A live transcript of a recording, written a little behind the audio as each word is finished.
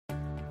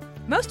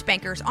Most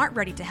bankers aren't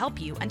ready to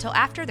help you until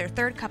after their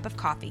third cup of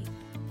coffee.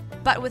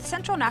 But with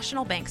Central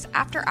National Bank's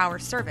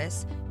after-hours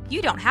service,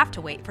 you don't have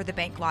to wait for the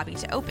bank lobby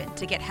to open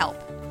to get help.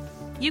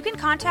 You can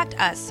contact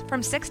us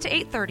from 6 to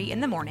 8:30 in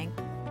the morning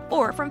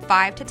or from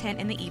 5 to 10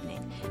 in the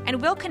evening,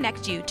 and we'll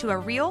connect you to a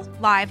real,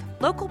 live,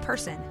 local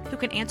person who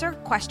can answer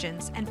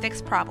questions and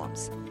fix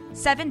problems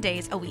 7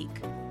 days a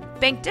week.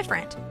 Bank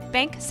different.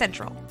 Bank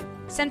Central.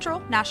 Central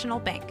National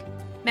Bank.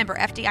 Member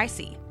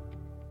FDIC.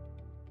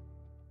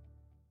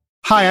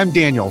 Hi, I'm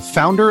Daniel,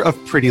 founder of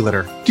Pretty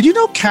Litter. Did you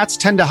know cats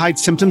tend to hide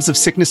symptoms of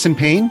sickness and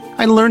pain?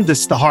 I learned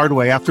this the hard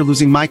way after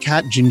losing my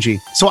cat, Gingy.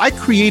 So I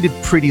created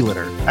Pretty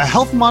Litter, a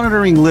health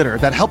monitoring litter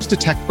that helps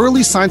detect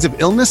early signs of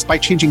illness by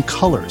changing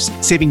colors,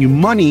 saving you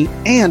money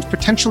and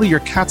potentially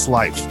your cat's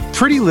life.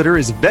 Pretty Litter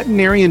is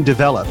veterinarian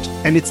developed,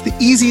 and it's the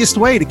easiest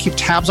way to keep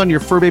tabs on your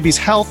fur baby's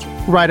health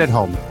right at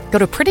home. Go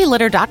to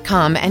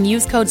prettylitter.com and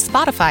use code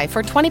SPOTIFY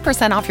for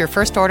 20% off your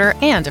first order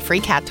and a free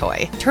cat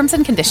toy. Terms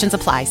and conditions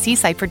apply. See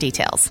site for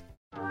details.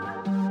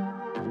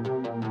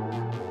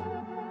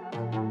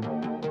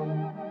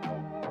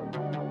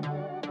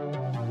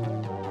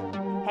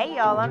 Hey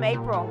y'all, I'm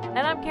April. And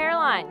I'm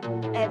Caroline.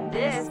 And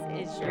this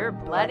is your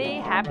Bloody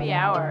Happy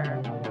Hour.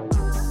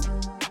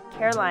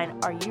 Caroline,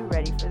 are you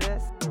ready for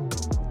this?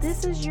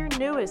 This is your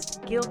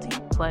newest guilty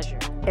pleasure.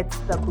 It's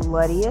the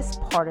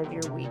bloodiest part of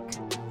your week.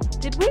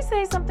 Did we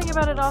say something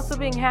about it also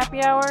being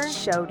happy hour?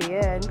 Show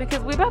did. Because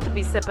we about to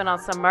be sipping on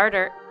some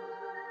murder.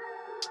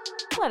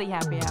 Bloody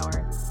Happy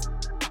Hour.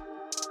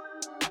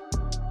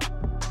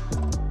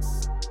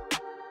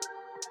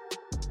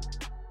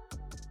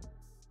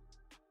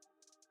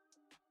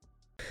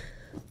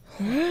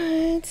 All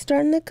right,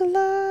 starting the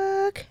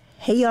clock.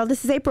 Hey y'all,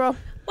 this is April.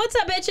 What's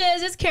up,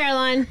 bitches? It's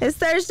Caroline. It's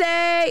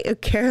Thursday.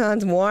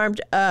 Caroline's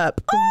warmed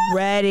up,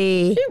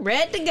 ready. You're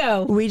ready to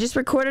go. We just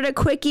recorded a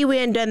quickie. We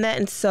hadn't done that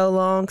in so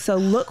long, so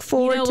look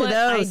forward to those.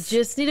 I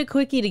just need a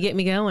quickie to get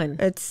me going.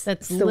 That's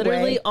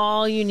literally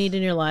all you need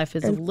in your life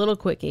is a little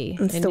quickie.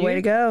 It's the way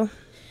to go.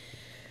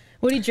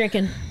 What are you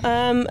drinking?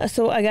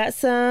 So I got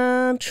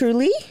some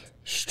Truly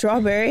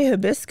strawberry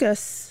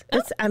hibiscus.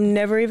 I've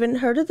never even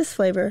heard of this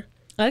flavor.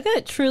 I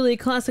got Truly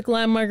classic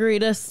lime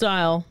margarita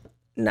style.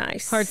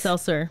 Nice. Hard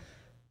seltzer.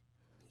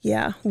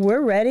 Yeah,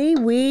 we're ready.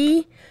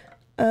 We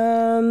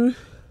are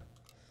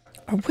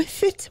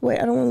with it. Wait,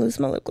 I don't want to lose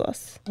my lip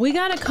gloss. We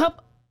got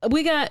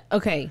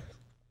okay.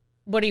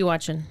 What are you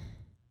watching?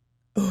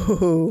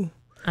 Ooh.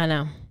 I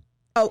know.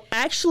 Oh,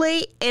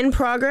 actually, in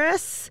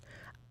progress,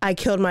 I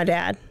killed my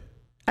dad.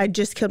 I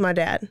just killed my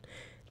dad.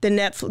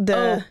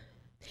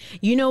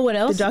 You know what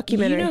else? The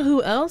documentary. You know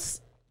who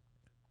else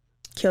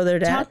killed their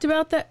dad? Talked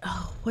about that?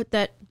 Oh,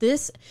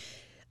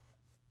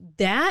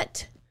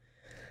 that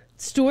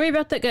story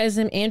about that guy's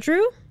name,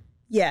 Andrew?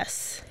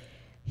 Yes.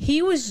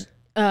 He was,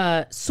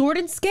 Sword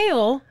and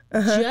Scale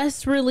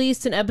just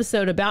released an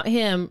episode about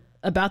him,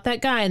 about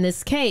that guy in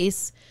this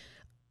case,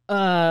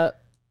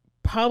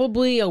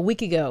 probably a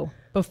week ago,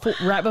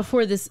 right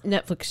before this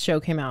Netflix show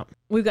came out.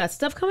 We've got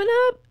stuff coming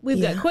up.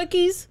 We've got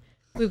quickies.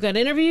 We've got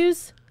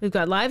interviews. We've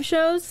got live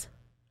shows.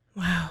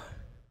 Wow.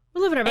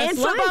 We're living our best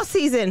life. And football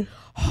season.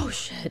 Oh,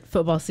 shit.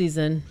 Football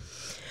season.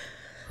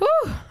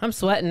 Whew. I'm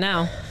sweating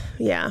now.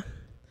 Yeah.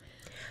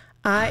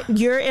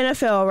 You're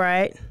NFL,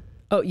 right?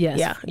 Oh, yes.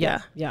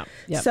 Yeah.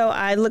 Yeah. So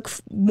I look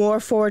more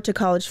forward to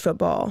college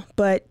football.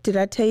 But did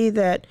I tell you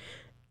that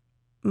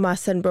my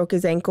son broke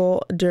his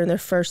ankle during their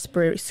first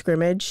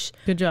scrimmage?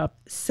 Good job.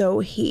 So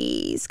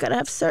he's got to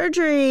have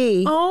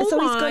surgery. Oh, so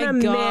my he's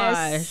gonna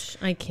gosh. miss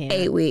I can't.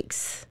 8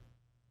 weeks.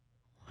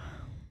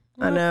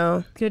 Well, I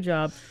know. Good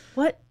job.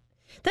 What?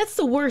 That's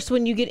the worst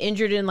when you get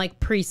injured in like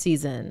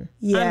preseason.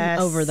 Yes.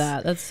 I'm over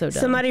that. That's so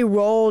dumb. Somebody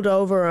rolled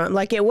over him.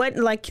 Like it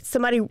wasn't like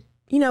somebody,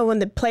 when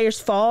the players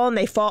fall and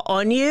they fall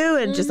on you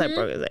and just like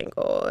broke his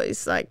ankle.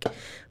 He's like,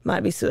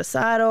 might be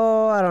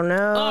suicidal. I don't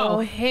know. Oh,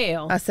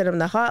 hell. I sent him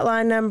the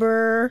hotline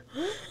number.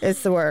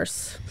 It's the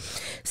worst.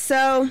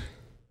 So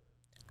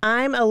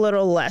I'm a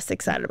little less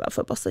excited about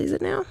football season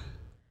now.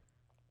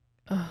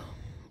 Oh,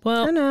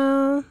 well. I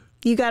know.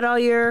 You got all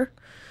your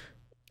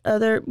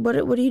other, what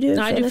do you do?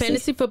 I do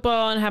fantasy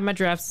football and have my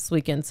drafts this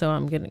weekend, so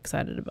I'm getting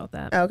excited about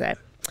that. Okay.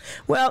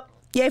 Well,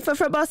 yay for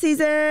football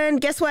season.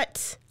 Guess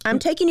what? I'm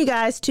taking you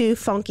guys to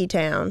Funky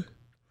Town.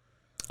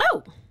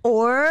 Oh.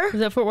 Or.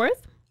 Is that Fort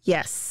Worth?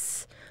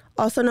 Yes.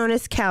 Also known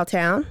as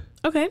Cowtown.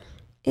 Okay.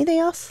 Anything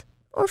else?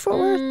 Or Fort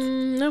Worth?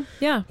 No.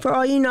 Yeah. For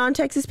all you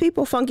non-Texas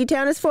people, Funky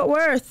Town is Fort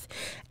Worth.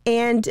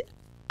 And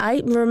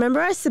I remember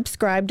I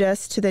subscribed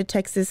us to the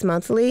Texas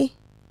Monthly.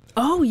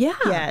 Oh, yeah.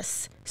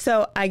 Yes.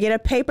 So I get a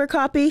paper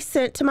copy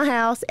sent to my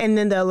house, and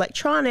then the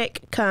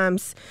electronic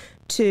comes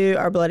to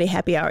our Bloody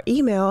Happy Hour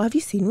email. Have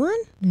you seen one?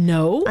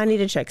 No. I need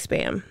to check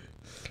spam.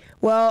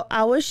 Well,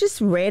 I was just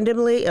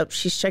randomly... Oh,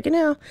 she's checking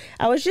now.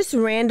 I was just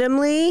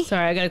randomly...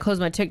 Sorry, I got to close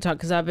my TikTok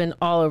because I've been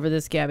all over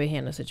this Gabby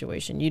Hanna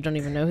situation. You don't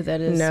even know who that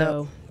is. No,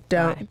 so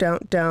don't.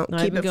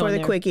 Keep it for the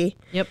there. quickie.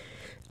 Yep.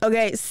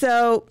 Okay,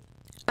 so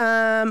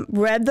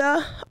Read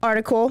the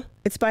article.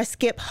 It's by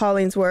Skip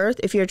Hollingsworth.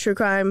 If you're a true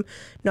crime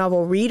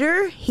novel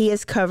reader, he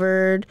has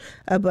covered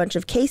a bunch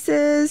of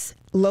cases,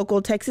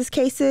 local Texas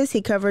cases.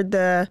 He covered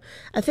I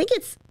think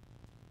it's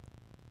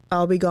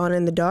I'll Be Gone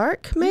in the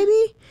Dark,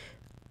 maybe?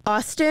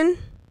 Austin.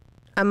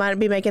 I might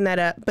be making that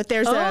up. But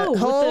there's a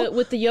whole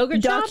with the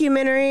yogurt shop?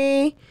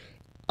 documentary.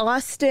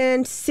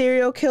 Austin,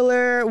 serial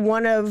killer,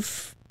 one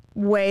of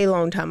way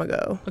long time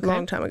ago. Okay.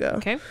 Long time ago.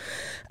 Okay.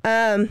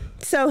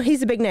 So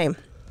he's a big name.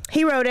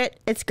 He wrote it.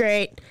 It's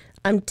great.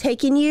 I'm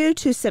taking you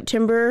to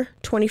September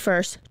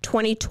 21st,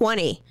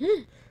 2020,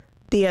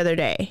 the other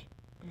day.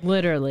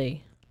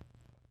 Literally.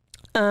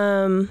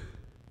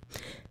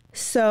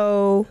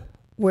 So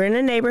we're in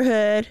a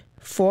neighborhood,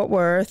 Fort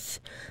Worth,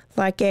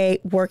 like a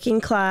working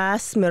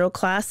class, middle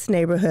class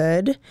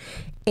neighborhood.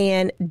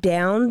 And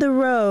down the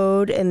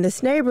road in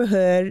this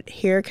neighborhood,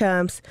 here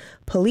comes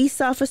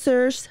police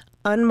officers,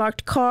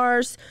 unmarked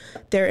cars.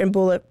 They're in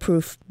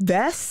bulletproof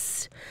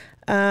vests.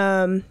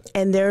 And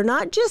they're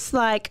not just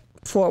like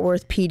Fort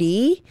Worth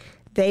PD.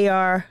 They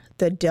are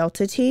the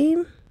Delta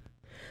team,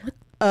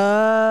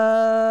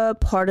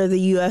 part of the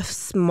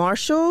U.S.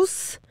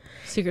 Marshals,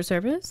 Secret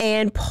Service,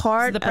 and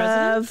part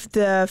of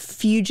the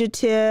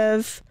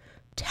fugitive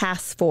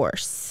task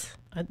force.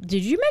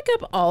 Did you make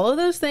up all of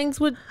those things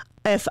with?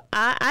 If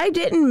I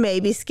didn't,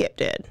 maybe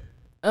skipped it.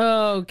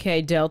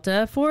 Okay,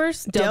 Delta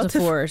Force? Delta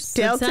Force.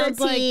 Delta it sounds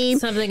team,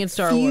 like something in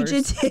Star Wars.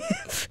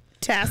 Fugitive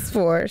task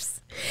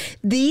force.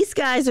 These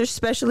guys are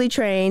specially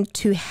trained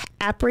to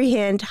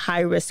apprehend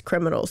high-risk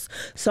criminals.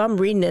 So I'm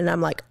reading it and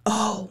I'm like,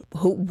 oh,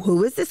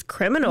 who is this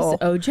criminal? Is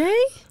it OJ?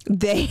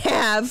 They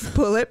have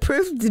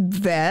bulletproof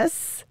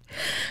vests.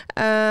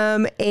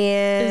 And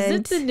is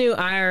it the new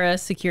IRS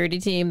security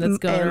team that's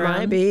going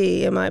around?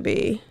 It might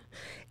be.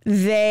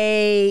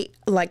 They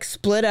like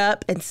split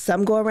up and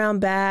some go around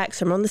back,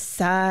 some on the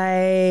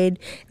side.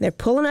 And they're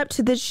pulling up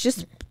to this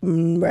just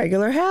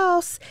regular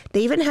house.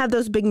 They even have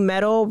those big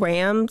metal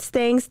rams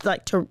things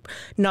like to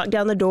knock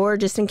down the door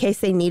just in case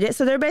they need it.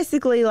 So they're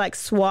basically like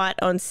SWAT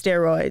on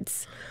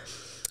steroids.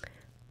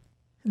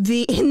 And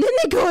then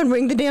they go and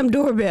ring the damn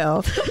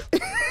doorbell.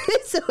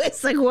 So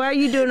it's like, why are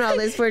you doing all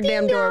this for a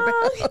damn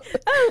doorbell?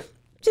 Oh,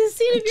 just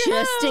see if you're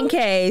just in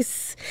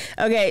case.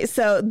 Okay,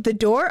 so the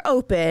door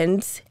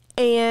opens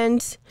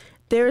and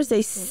there's a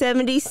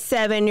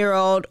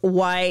 77-year-old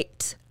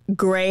white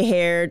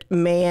gray-haired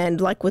man,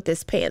 like with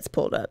his pants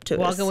pulled up to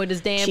walking with his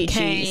damn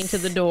cane to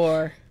the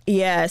door.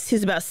 Yes,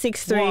 he's about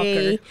 6'3",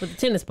 Walker with the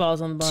tennis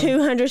balls on the bottom,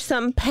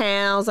 200-something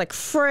pounds, like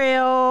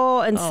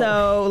frail, and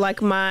so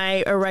like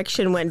my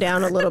erection went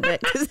down a little bit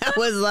because I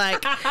was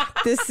like,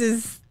 this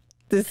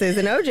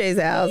isn't OJ's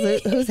house.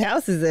 Whose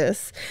house is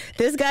this?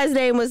 This guy's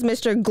name was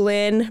Mr.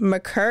 Glenn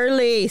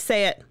McCurley.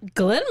 Say it.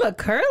 Glenn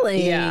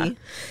McCurley. Yeah.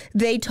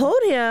 They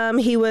told him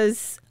he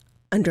was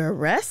under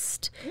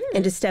arrest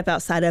and to step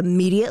outside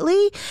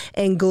immediately.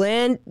 And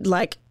Glenn,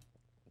 had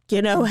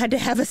to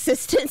have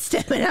assistance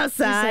stepping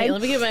outside.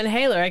 Let me get my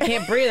inhaler. I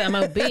can't breathe. I'm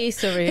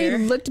obese over here.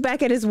 He looked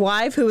back at his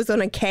wife who was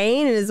on a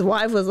cane, and his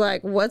wife was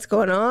like, what's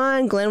going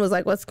on? Glenn was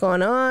like, what's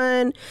going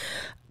on?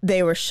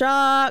 They were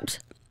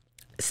shocked.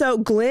 So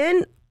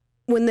Glenn,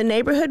 when the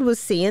neighborhood was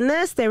seeing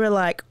this, they were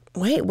like,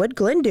 wait, what'd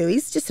Glenn do?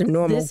 He's just a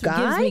normal guy.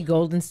 This gives me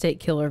Golden State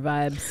Killer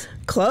vibes.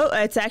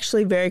 It's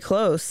actually very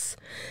close.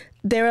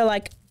 They were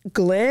like,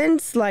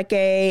 Glenn's like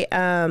a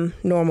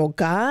normal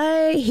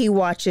guy. He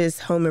watches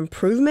home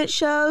improvement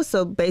shows.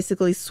 So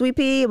basically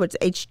Sweepy, which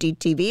is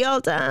HGTV all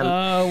the time.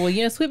 Oh,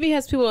 well, Sweepy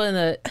has people in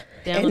the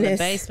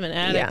basement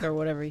attic or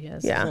whatever he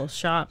has. Yeah. A little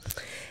shop.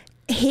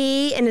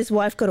 He and his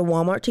wife go to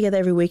Walmart together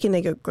every weekend.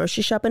 They go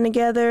grocery shopping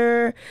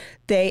together.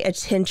 They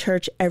attend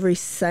church every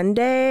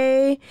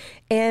Sunday.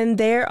 And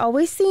they're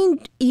always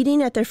seen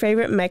eating at their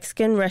favorite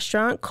Mexican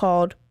restaurant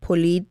called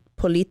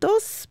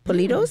Politos.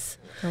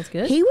 Sounds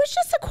good. He was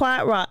just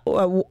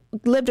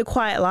lived a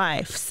quiet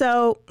life.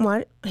 So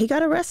what? He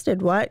got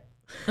arrested. What?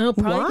 Oh,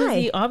 probably because Why?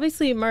 he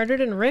obviously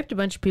murdered and raped a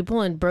bunch of people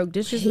and broke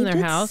dishes in their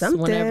did house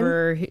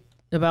something.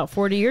 about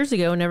 40 years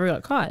ago and never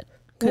got caught.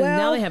 Because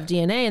now they have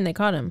DNA and they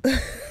caught him.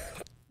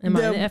 Am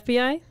I in the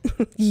FBI?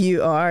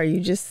 You are. You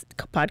just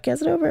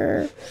podcast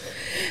over.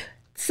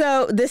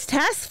 So this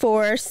task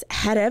force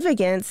had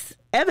evidence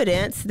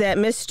that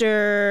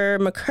Mr.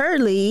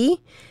 McCurley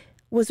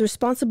was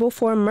responsible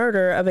for a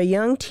murder of a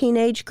young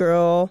teenage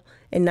girl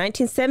in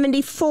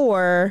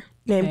 1974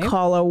 named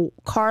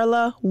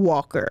Carla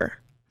Walker.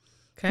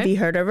 Okay. Have you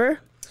heard of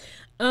her?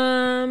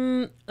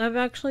 I've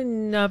actually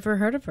never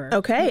heard of her.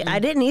 Okay, I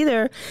didn't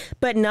either.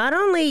 But not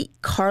only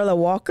Carla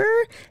Walker,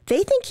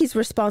 they think he's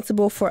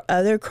responsible for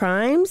other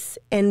crimes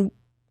and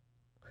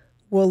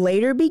will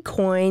later be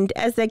coined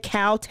as the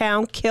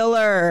Cowtown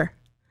Killer.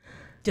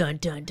 Dun,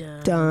 dun,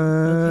 dun.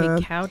 Dun.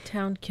 Okay,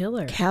 Cowtown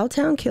Killer.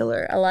 Cowtown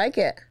Killer. I like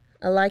it.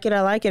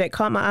 It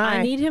caught my eye.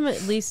 I need him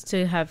at least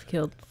to have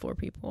killed 4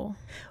 people.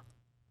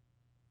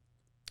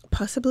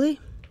 Possibly.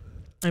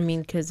 I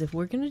mean, because if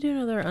we're going to do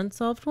another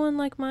unsolved one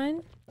like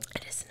mine.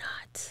 It is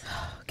not.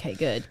 Okay,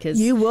 good. Because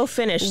You will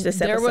finish this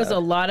there episode. was a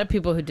lot of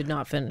people who did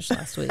not finish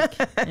last week,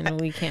 and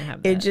we can't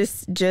have that. It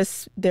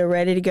just they're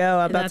ready to go.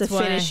 I'm about to That's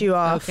why- finish you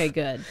off. Okay,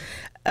 good.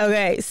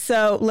 Okay,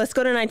 so let's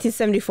go to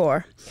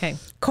 1974. Okay.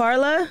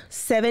 Carla,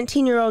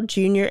 17-year-old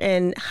junior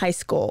in high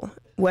school,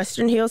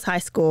 Western Hills High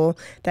School.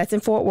 That's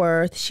in Fort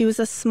Worth. She was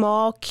a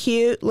small,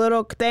 cute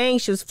little thing.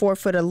 She was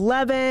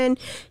 4'11".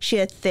 She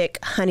had thick,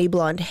 honey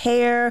blonde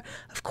hair.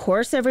 Of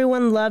course,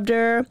 everyone loved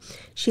her.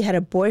 She had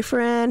a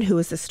boyfriend who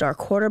was the star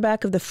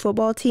quarterback of the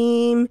football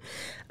team.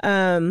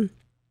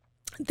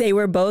 They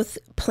were both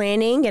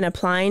planning and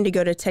applying to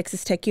go to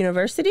Texas Tech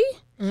University.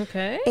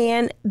 Okay.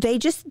 And they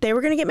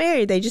were going to get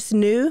married. They just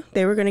knew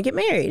they were going to get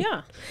married.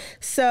 Yeah.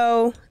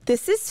 So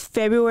this is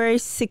February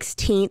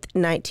 16th,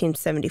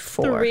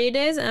 1974. 3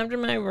 days after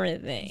my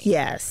birthday.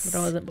 Yes. But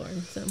I wasn't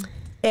born, so.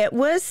 It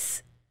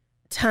was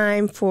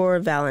time for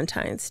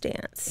Valentine's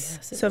dance.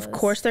 Yes, it so, of was.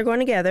 course, they're going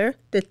together.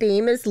 The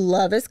theme is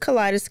Love is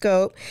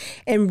Kaleidoscope.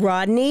 And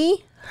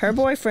Rodney, her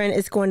boyfriend,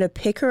 is going to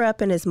pick her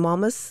up in his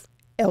mama's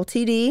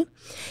LTD,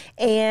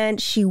 and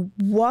she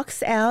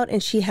walks out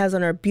and she has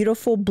on her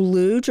beautiful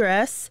blue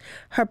dress,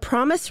 her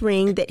promise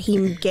ring that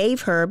he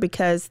gave her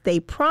because they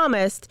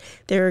promised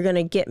they were going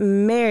to get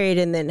married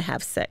and then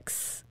have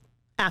sex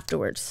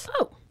afterwards.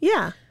 Oh.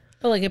 Yeah.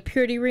 Oh, like a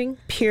purity ring?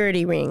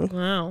 Purity ring.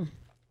 Wow.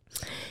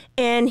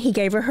 And he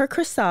gave her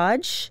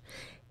corsage.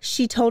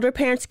 She told her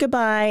parents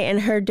goodbye,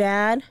 and her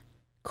dad,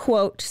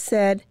 quote,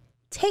 said,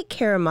 "Take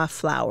care of my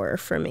flower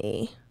for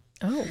me."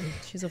 Oh,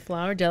 she's a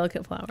flower,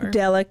 delicate flower.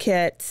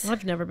 Delicate. Well,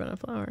 I've never been a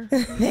flower.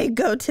 They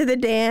go to the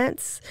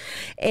dance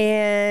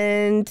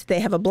and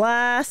they have a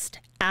blast.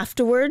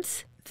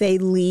 Afterwards, they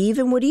leave.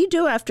 And what do you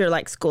do after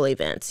like school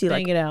events? You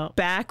Bang like it out.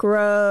 back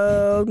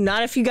road.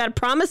 Not if you got a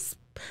promise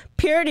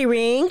purity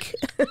ring.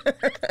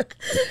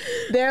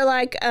 They're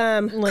like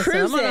Listen,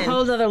 cruising. I'm on a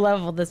whole other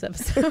level this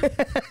episode.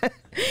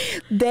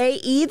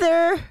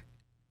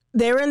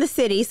 They were in the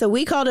city, so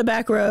we called it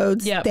back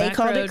roads. Yeah, they back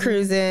called road. it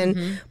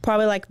cruising.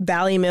 Probably like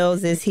Valley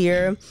Mills is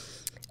here.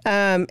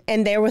 And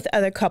they're with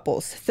other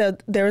couples. So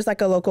there was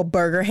like a local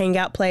burger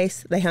hangout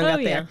place. They hung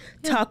out there.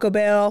 Yeah. Taco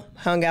Bell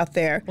hung out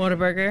there.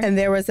 Whataburger. And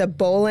there was a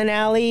bowling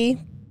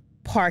alley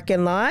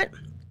parking lot.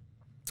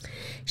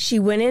 She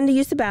went in to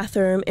use the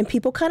bathroom, and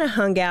people kind of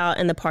hung out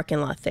in the parking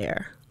lot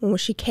there. When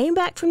she came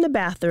back from the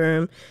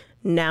bathroom,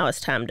 now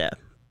it's time to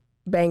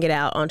bang it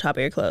out on top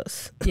of your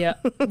clothes. Yeah.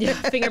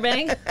 Finger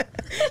bang?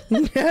 No,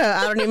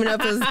 I don't even know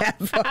if it was that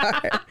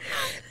far.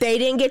 They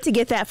didn't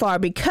get that far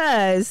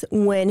because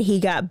when she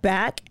got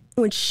back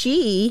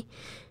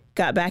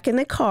in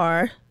the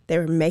car, they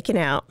were making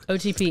out.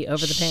 OTP,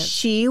 over the pants.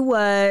 She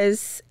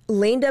was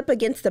leaned up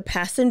against the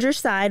passenger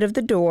side of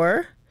the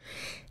door,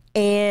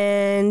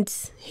 and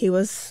he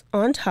was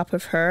on top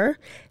of her.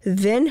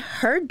 Then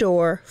her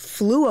door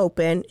flew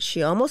open.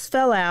 She almost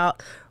fell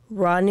out.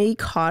 Rodney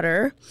caught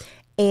her.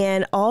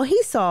 And all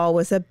he saw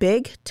was a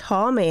big,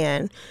 tall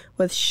man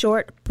with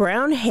short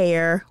brown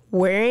hair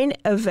wearing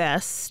a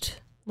vest,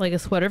 Like a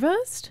sweater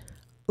vest?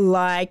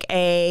 like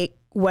a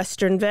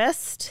Western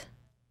vest.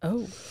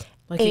 Oh.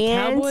 Like a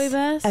and cowboy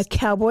vest? A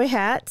cowboy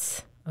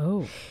hat.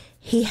 Oh.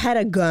 He had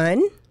a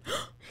gun,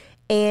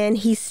 and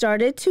he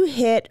started to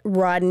hit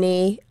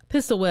Rodney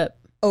Pistol whip.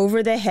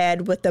 over the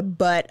head with the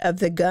butt of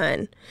the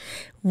gun.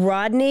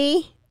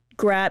 Rodney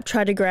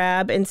tried to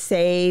grab and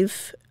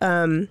save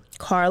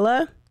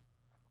Carla.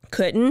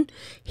 Couldn't.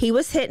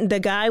 The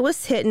guy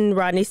was hitting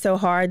Rodney so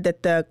hard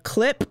that the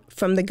clip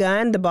from the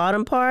gun, the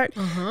bottom part,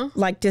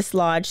 like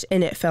dislodged,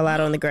 and it fell out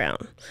on the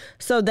ground.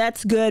 So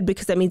that's good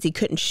because that means he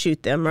couldn't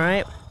shoot them,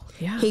 right?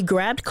 Yeah. He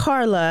grabbed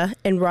Carla,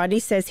 and Rodney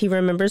says he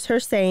remembers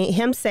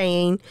him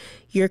saying,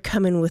 "You're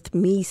coming with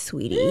me,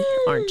 sweetie,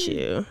 aren't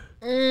you?"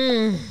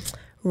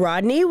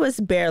 Rodney was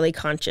barely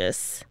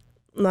conscious.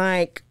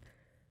 Like,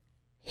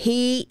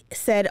 he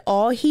said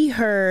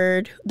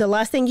the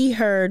last thing he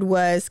heard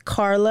was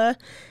Carla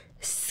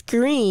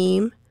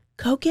scream,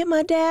 "Go get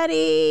my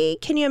daddy."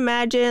 Can you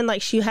imagine?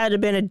 Like, she had to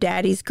have been a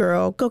daddy's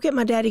girl. "Go get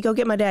my daddy, go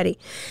get my daddy."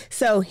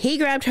 So he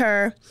grabbed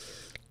her.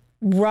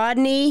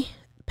 Rodney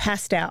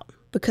passed out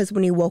because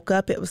when he woke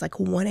up, it was like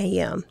 1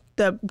 a.m.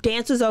 The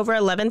dance was over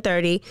at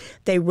 11:30.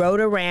 They rode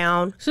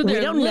around. So they're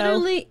we don't know.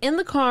 literally in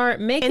the car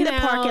making In the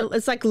out. parking,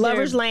 it's like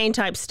Lover's Lane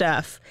type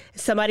stuff.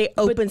 Somebody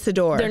opens the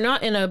door. They're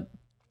not in a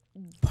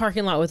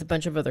parking lot with a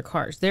bunch of other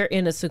cars. They're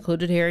in a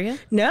secluded area.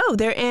 No,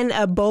 they're in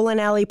a bowling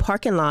alley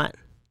parking lot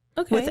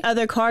Okay. with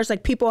other cars.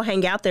 Like, people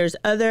hang out. There's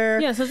other.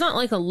 Yeah, so it's not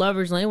like a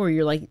lover's lane where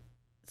you're like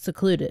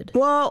secluded.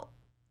 Well,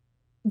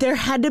 there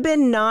had to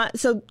been not.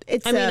 So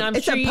it's I'm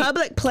it's sure a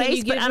public can you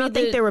place, but give I me don't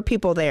think there were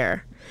people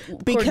there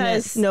because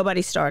coordinates?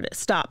 nobody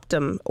stopped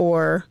them,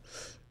 or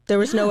there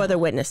was no other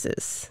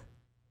witnesses.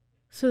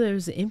 So there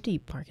was an empty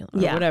parking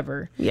lot or Yeah.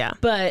 whatever. Yeah.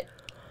 But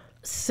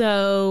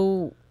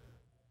so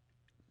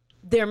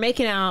they're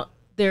making out.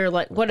 They're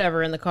like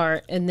whatever in the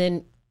car, and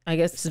then I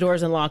guess the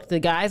door's unlocked. The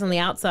guy's on the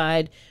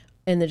outside,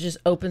 and it just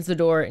opens the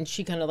door, and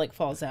she kind of like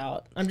falls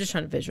out. I'm just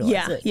trying to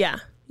visualize it.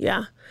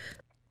 Yeah.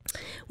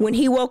 When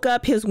he woke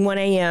up, it was 1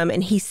 a.m.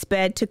 and he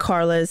sped to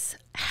Carla's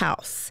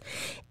house.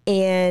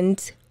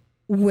 And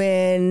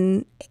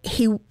when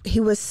he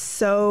was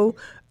so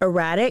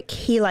erratic,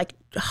 he like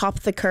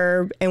hopped the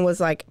curb and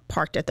was like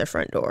parked at their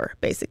front door,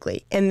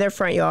 basically in their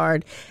front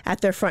yard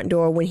at their front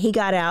door. When he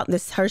got out,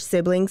 her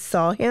siblings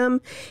saw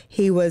him.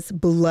 He was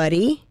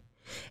bloody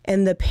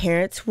and the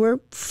parents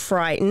were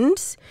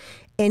frightened.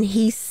 And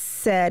he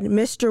said,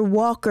 "Mr.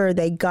 Walker,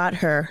 they got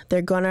her.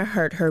 They're going to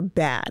hurt her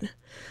bad."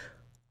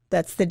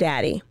 That's the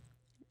daddy.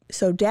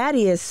 So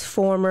daddy is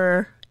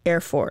former Air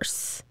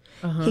Force.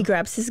 He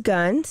grabs his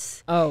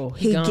guns.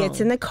 He gets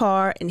in the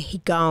car and he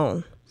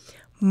gone.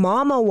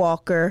 Mama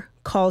Walker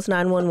calls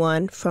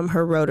 911 from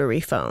her rotary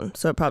phone.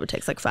 So it probably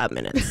takes like 5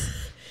 minutes.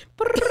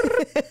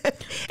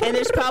 And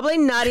there's probably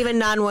not even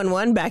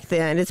 911 back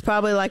then. It's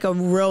probably like a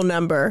real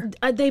number.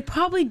 They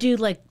probably do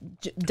like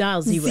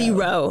dial zero.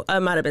 Zero.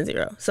 It might have been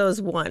zero. So it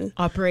was one.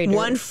 Operator.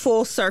 One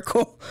full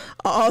circle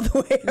all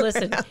the way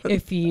Listen, around.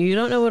 if you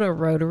don't know what a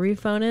rotary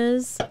phone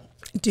is.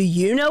 Do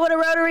you know what a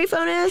rotary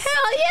phone is?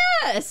 Hell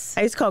yes.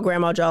 I used to call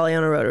Grandma Jolly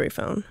on a rotary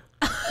phone.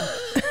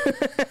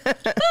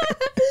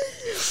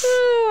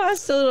 I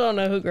still don't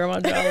know who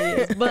Grandma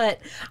Jolly is, but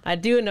I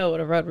do know what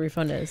a rotary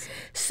phone is.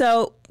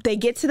 So they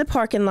get to the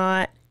parking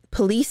lot.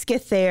 Police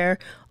get there.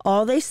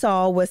 All they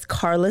saw was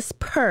Carla's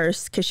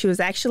purse because she was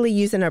actually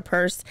using her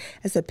purse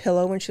as a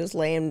pillow when she was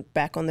laying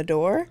back on the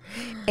door.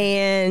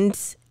 And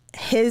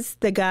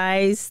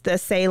the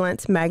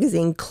assailant's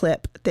magazine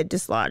clip that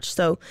dislodged.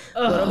 So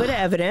a little bit of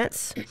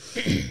evidence.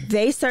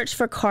 They searched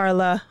for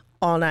Carla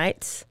all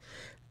night.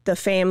 The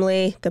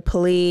family, the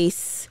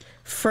police,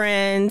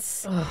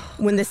 friends.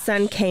 When the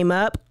sun came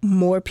up,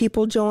 more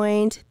people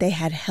joined. They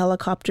had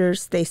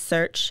helicopters. They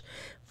searched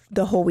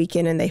the whole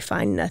weekend and they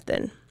find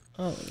nothing.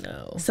 Oh,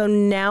 no. So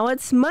now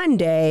it's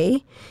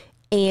Monday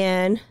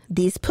and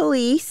these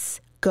police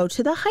go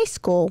to the high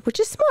school, which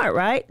is smart,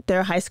 right?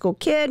 They're a high school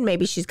kid.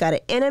 Maybe she's got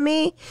an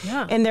enemy.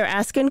 Yeah. And they're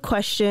asking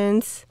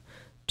questions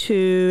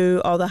to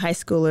all the high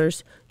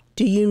schoolers.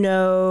 Do you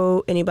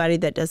know anybody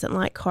that doesn't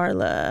like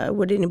Carla?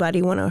 Would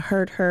anybody want to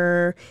hurt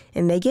her?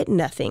 And they get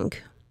nothing.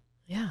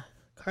 Yeah.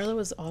 Carla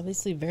was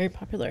obviously very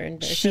popular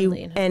and very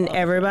friendly. And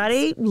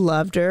everybody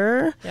loved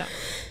her. Yeah.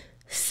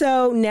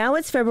 So now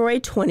it's February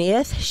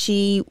 20th.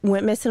 She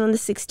went missing on the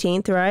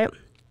 16th, right?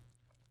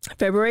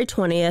 February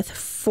 20th,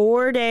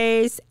 4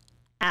 days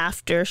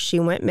after she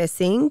went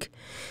missing,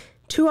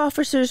 two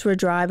officers were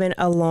driving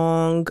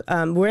along.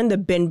 We're in the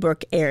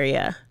Benbrook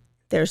area.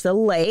 There's a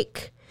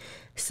lake.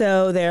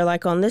 So they're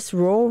like on this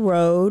rural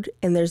road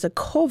and there's a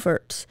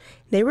culvert.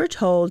 They were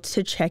told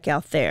to check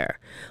out there.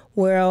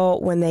 Well,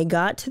 when they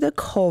got to the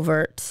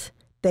culvert,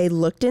 they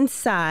looked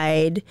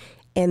inside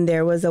and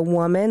there was a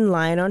woman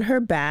lying on her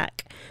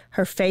back.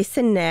 Her face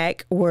and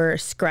neck were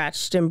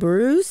scratched and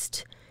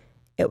bruised.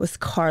 It was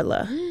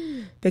Carla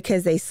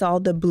because they saw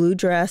the blue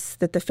dress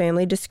that the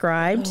family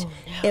described. Oh,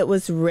 no. It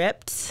was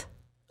ripped,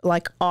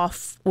 like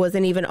off,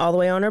 wasn't even all the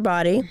way on her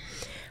body.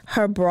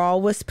 Her bra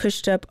was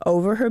pushed up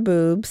over her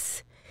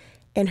boobs,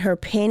 and her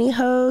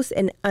pantyhose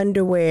and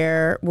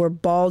underwear were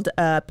balled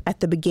up at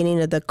the beginning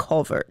of the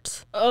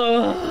culvert.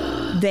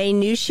 They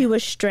knew she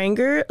was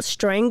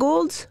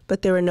strangled,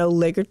 but there were no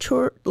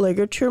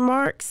ligature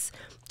marks,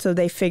 so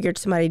they figured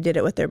somebody did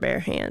it with their bare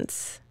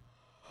hands.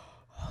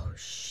 Oh,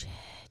 shit.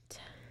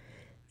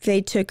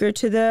 They took her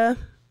to the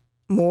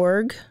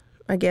morgue,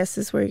 I guess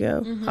is where you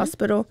go,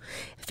 hospital.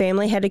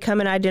 Family had to come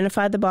and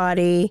identify the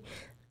body.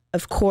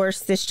 Of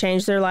course, this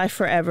changed their life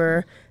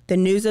forever. The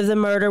news of the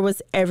murder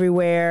was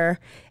everywhere,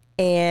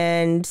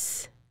 and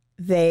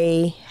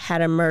they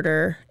had a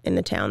murder in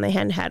the town. They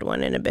hadn't had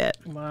one in a bit.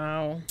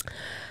 Wow.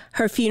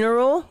 Her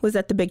funeral was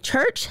at the big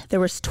church. There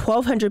was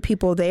 1,200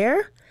 people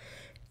there,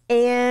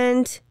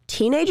 and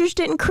teenagers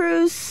didn't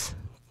cruise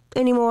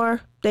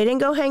anymore. They didn't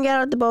go hang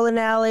out at the bowling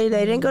alley.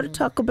 They didn't go to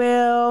Taco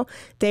Bell.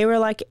 They were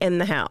like in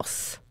the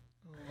house.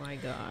 Oh my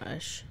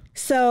gosh.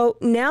 So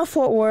now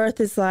Fort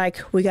Worth is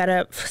like, we got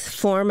to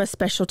form a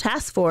special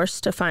task force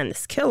to find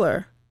this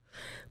killer.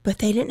 But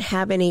they didn't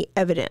have any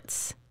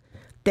evidence.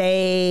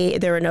 There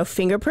were no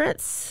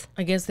fingerprints.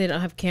 I guess they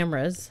don't have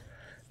cameras.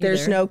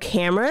 There's no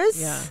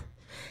cameras. Yeah.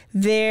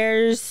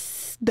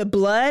 There's the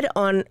blood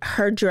on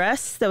her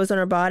dress that was on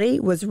her body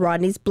was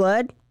Rodney's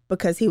blood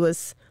because he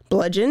was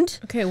bludgeoned.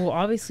 Okay, well,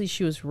 obviously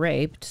she was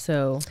raped,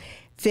 so...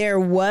 There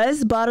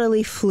was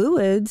bodily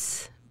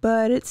fluids,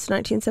 but it's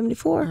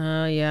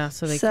 1974. Yeah,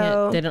 so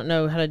they don't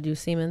know how to do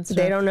semen stuff.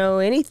 They don't know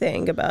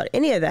anything about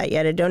any of that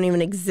yet. It don't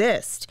even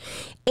exist.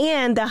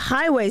 And the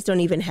highways don't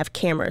even have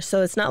cameras.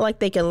 So it's not like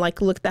they can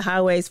like look the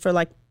highways for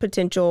like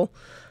potential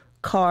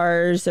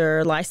cars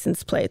or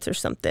license plates or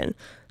something.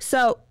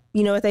 So,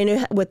 you know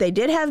what they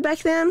did have back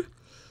then?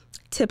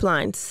 Tip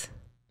lines.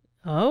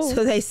 Oh.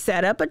 So they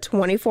set up a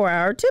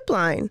 24-hour tip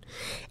line,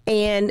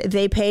 and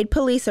they paid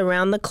police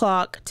around the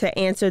clock to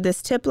answer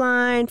this tip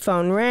line.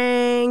 Phone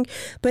rang,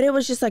 but it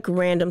was just like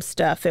random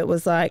stuff. It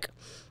was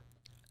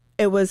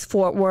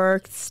Fort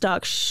Worth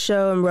stock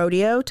show and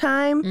rodeo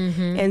time,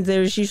 and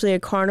there's usually a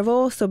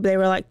carnival. So they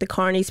were like, the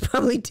carnies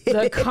probably did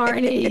it. The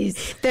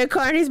carnies. The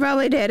carnies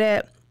probably did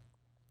it.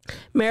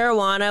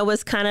 Marijuana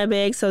was kind of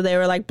big, so they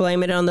were like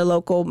blaming it on the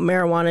local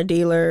marijuana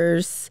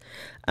dealers.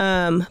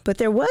 But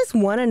there was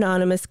one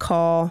anonymous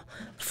call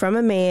from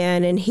a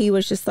man, and he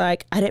was just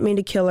like, I didn't mean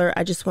to kill her.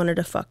 I just wanted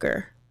to fuck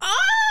her.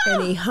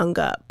 And he hung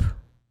up.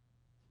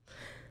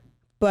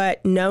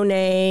 But no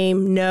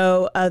name,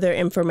 no other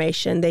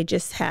information. They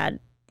just had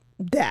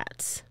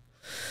that.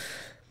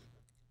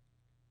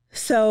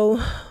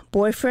 So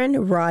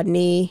boyfriend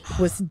Rodney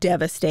was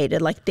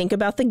devastated. Like, think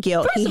about the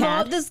guilt First he of all,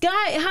 had. this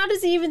guy, how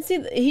does he even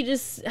see?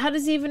 How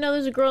does he even know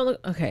there's a girl?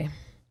 Okay,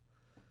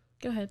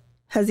 go ahead.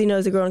 Has he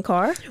knows a girl in the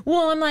car?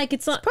 Well, I'm like,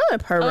 it's not probably a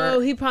pervert. Oh,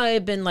 he probably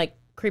had been like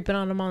creeping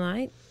on him all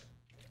night.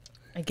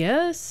 I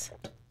guess.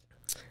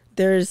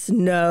 There's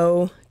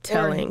no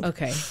telling.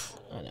 Okay,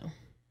 I know.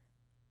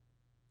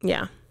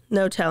 Yeah,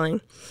 no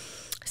telling.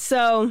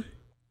 So,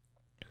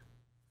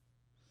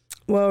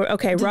 well,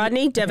 okay,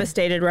 Rodney,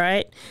 devastated,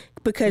 right?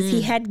 Because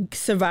he had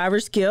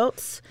survivor's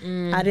guilt.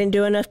 I didn't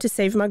do enough to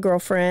save my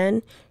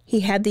girlfriend.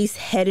 He had these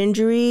head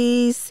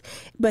injuries,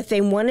 but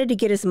they wanted to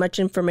get as much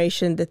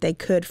information that they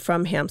could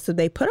from him. So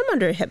they put him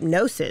under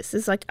hypnosis.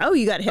 It's like, oh,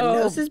 you got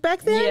hypnosis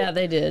back then? Yeah,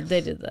 they did. They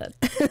did that.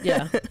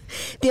 Yeah.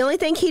 The only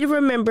thing he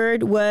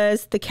remembered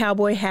was the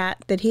cowboy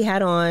hat that he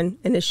had on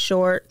and his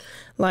short,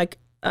 like,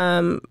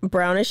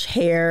 brownish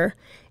hair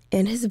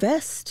and his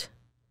vest.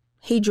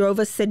 He drove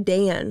a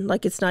sedan,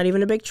 like it's not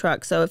even a big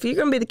truck. So if you're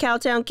going to be the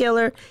Cowtown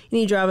killer, you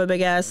need to drive a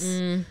big ass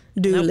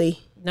dually.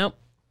 Nope.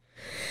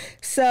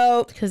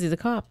 So Because he's a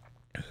cop.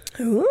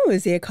 ooh,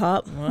 is he a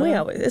cop?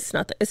 It's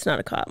not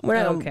a cop.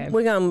 We're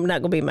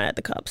not gonna be mad at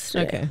the cops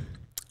today. Okay.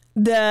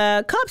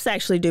 The cops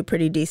actually do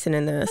pretty decent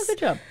in this. Oh, good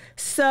job.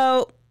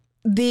 So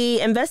the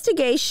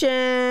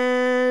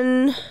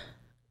investigation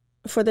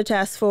for the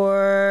task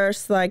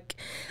force,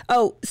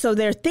 so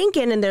they're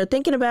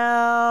thinking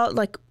about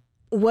like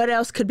what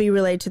else could be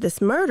related to this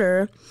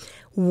murder.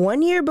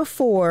 1 year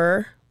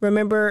before,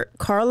 remember,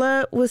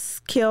 Carla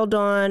was killed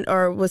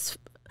was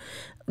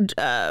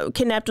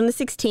kidnapped on the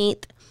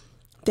 16th.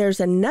 There's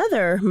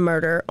another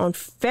murder on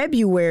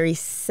February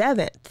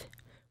 7th,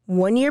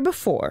 1 year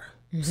before.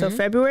 So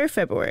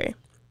February.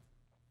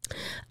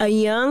 A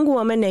young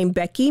woman named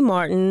Becky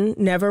Martin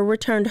never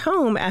returned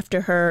home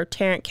after her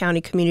Tarrant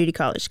County Community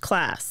College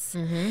class.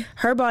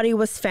 Her body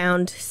was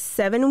found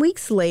 7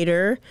 weeks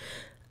later,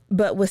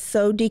 but was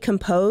so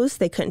decomposed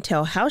they couldn't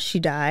tell how she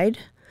died.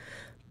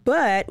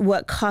 But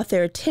what caught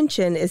their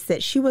attention is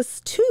that she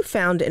was too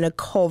found in a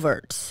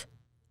culvert.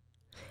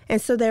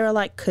 And so they were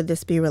like, could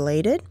this be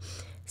related?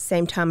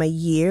 Same time of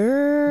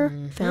year,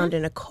 found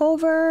in a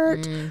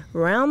culvert,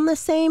 around the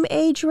same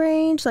age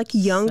range, like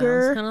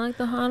younger. Sounds kind of like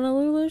the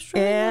Honolulu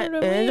Street. It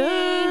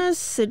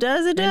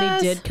does. And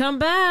he did come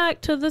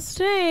back to the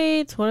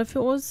States. What if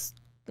it was,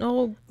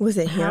 was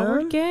it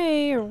Howard him?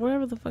 Gay or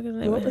whatever the fuck his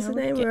name What was his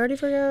name? Gay. We already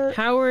forgot.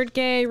 Howard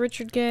Gay,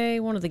 Richard Gay,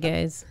 one of the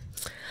gays.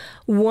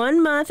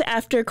 1 month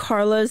after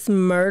Carla's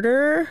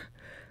murder,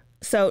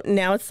 so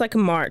now it's like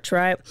March,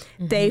 right?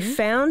 They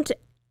found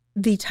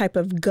the type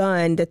of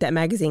gun that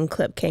magazine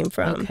clip came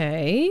from.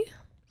 Okay.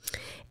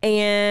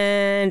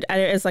 And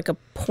it's like a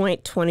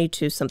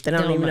 .22 something.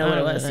 I don't even know what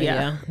it was.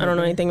 Yeah. I don't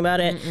know anything about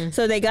it.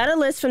 So they got a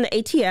list from the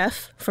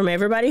ATF from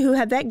everybody who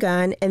had that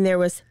gun, and there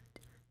was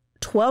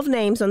 12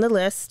 names on the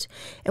list,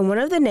 and one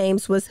of the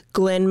names was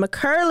Glenn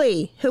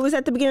McCurley, who was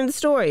at the beginning of the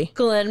story.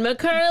 Glenn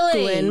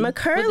McCurley. With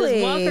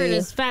his walker and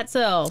his fat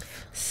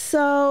self.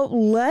 So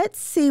let's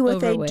see what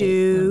Overweight. they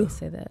do. Let me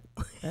say that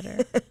better.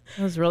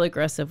 I was really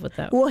aggressive with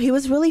that. Well, he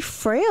was really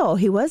frail.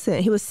 He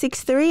wasn't. He was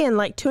 6'3" and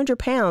like 200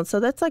 pounds. So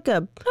that's like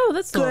a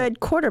that's good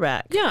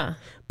quarterback. Yeah.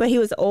 But he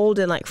was old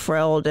and like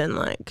frail and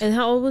like. And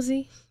how old was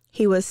he?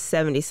 He was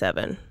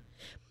 77.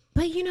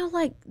 But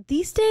like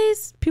these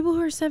days, people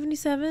who are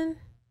 77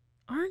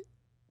 aren't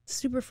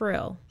super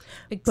frail,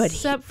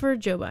 except for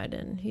Joe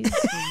Biden. He's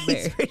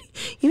very.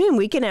 You mean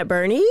Weekend at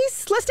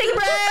Bernie's? Let's take a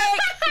break.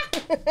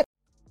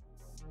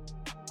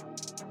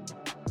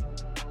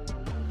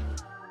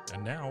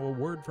 And now a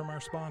word from our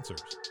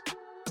sponsors.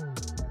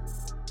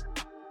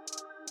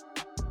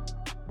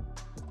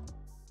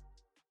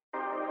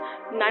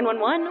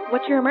 "911,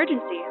 what's your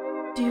emergency?"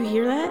 Do you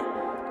hear that?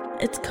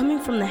 It's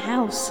coming from the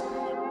house.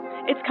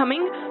 It's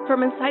coming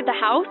from inside the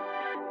house?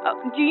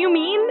 Do you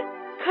mean?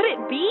 Could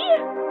it be?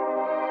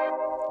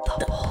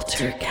 The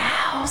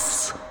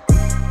Poltergeist.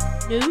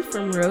 New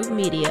from Rogue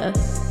Media.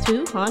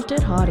 Two haunted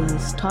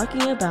hotties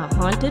talking about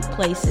haunted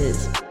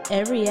places.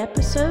 Every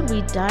episode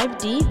we dive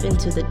deep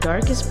into the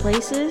darkest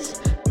places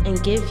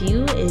and give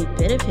you a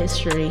bit of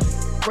history.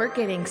 We're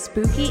getting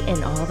spooky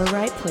in all the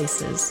right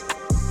places.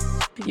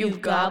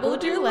 You've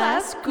gobbled your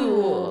last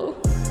ghoul.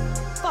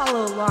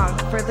 Follow along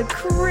for the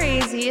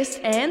craziest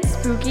and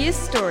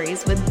spookiest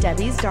stories with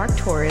Debbie's Dark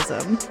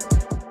Tourism.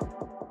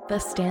 The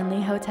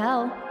Stanley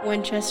Hotel,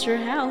 Winchester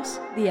House,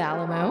 the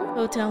Alamo,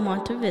 Hotel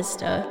Monte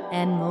Vista,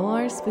 and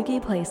more spooky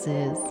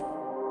places.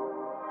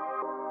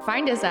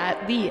 Find us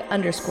at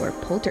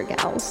 _Poltergals.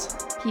 POLTERGALS.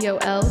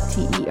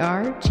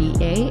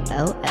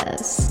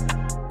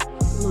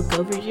 Look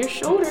over your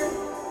shoulder.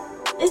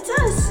 It's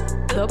us,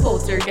 The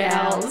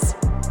Poltergals.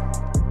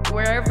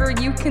 We're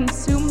you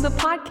consume the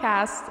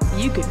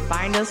podcast, you can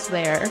find us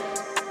there.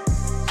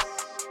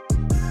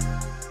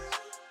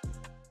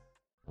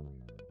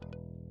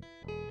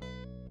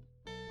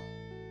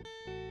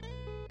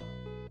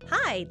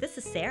 Hi, this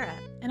is Sarah.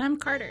 And I'm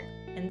Carter.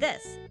 And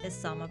this is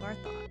Some of Our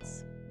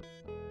Thoughts.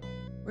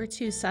 We're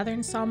two Southern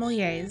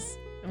sommeliers,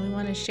 and we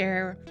want to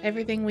share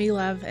everything we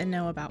love and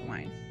know about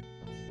wine.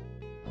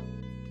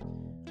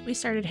 We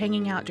started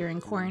hanging out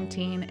during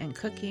quarantine and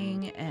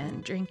cooking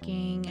and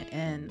drinking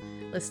and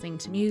listening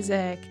to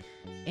music,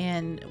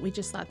 and we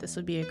just thought this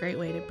would be a great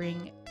way to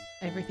bring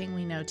everything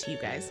we know to you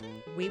guys.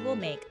 We will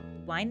make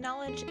wine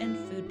knowledge and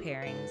food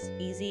pairings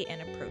easy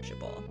and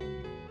approachable.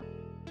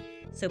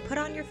 So put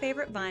on your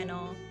favorite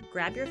vinyl,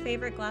 grab your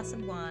favorite glass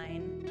of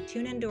wine,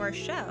 tune into our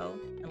show,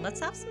 and let's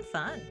have some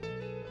fun.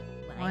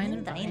 Wine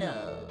and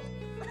vinyl.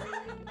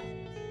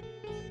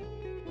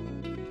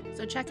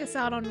 So check us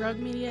out on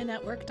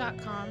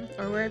roguemedianetwork.com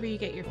or wherever you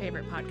get your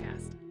favorite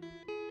podcast.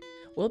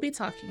 We'll be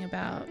talking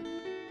about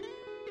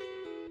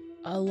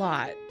a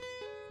lot.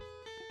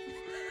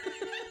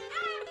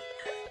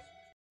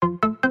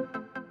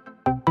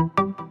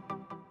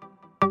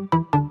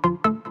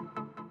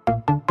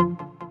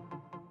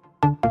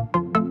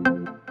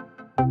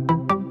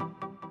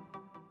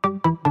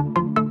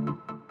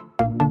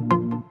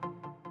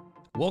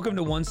 Welcome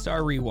to One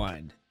Star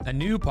Rewind, a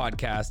new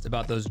podcast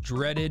about those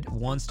dreaded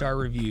one-star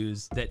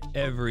reviews that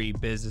every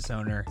business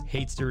owner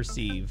hates to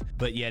receive,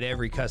 but yet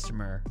every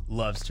customer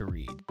loves to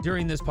read.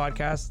 During this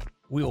podcast,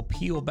 we will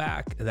peel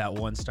back that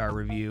one-star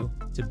review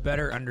to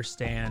better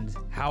understand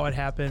how it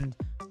happened,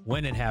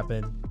 when it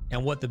happened,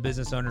 and what the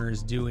business owner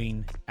is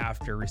doing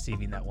after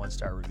receiving that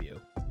one-star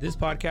review. This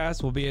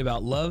podcast will be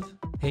about love,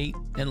 hate,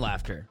 and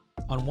laughter.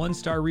 On One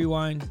Star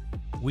Rewind,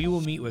 we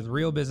will meet with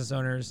real business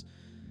owners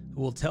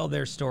who will tell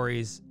their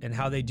stories and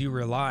how they do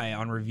rely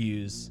on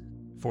reviews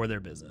for their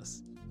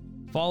business.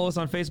 Follow us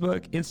on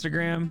Facebook,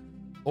 Instagram,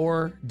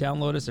 or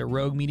download us at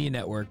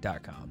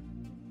roguemedianetwork.com.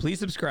 Please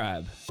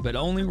subscribe, but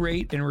only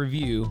rate and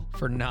review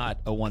for not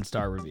a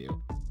one-star review.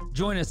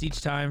 Join us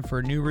each time for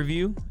a new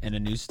review and a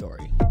new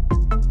story.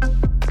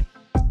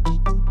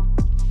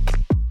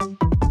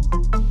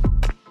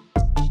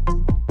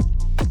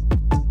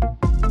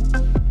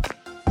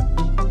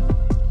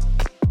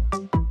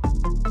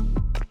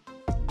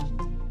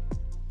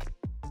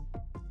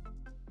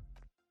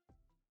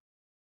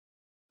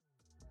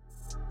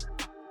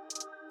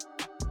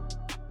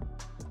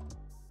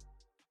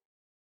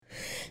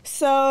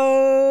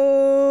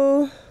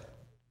 So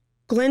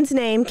Glenn's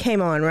name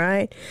came on,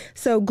 right?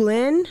 So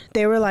Glenn,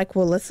 they were like,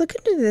 well, let's look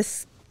into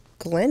this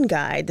Glenn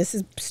guy. This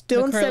is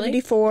still in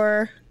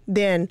 74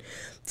 then.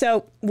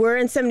 So we're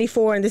in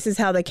 74, and this is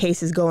how the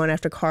case is going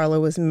after Carla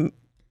was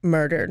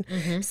murdered.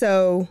 Mm-hmm.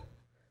 So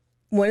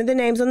one of the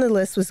names on the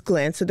list was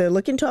Glenn. So they're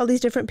looking to all these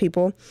different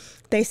people.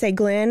 They say,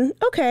 Glenn,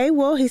 okay,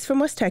 well, he's from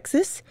West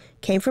Texas,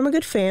 came from a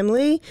good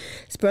family.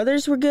 His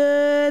brothers were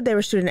good. They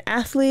were student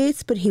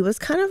athletes, but he was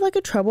kind of like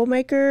a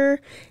troublemaker.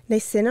 They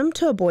sent him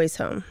to a boys'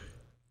 home.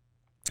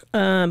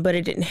 But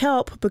it didn't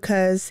help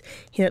because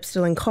he ended up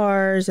stealing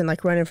cars and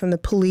like running from the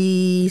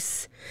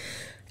police.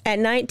 At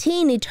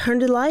 19, he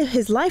turned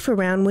his life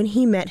around when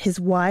he met his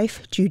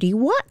wife, Judy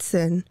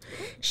Watson.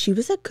 She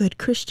was a good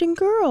Christian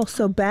girl.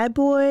 So bad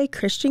boy,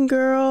 Christian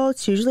girl.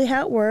 It's usually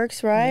how it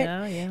works, right?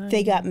 Yeah.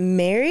 They got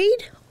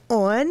married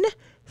on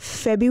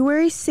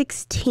February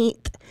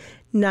 16th,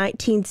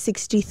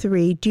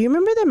 1963. Do you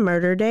remember the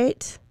murder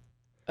date?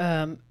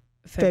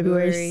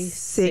 February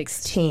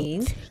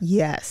 16th.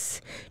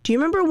 Yes. Do you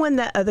remember when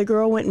that other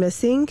girl went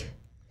missing?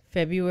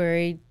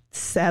 February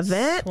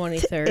 7th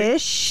 23rd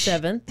ish.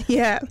 7th.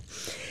 Yeah.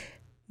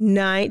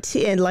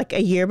 19, like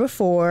a year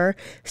before.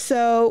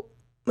 So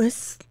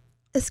this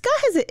guy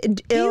has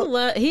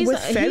he's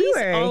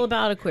all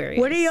about Aquarius.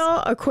 What are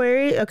y'all,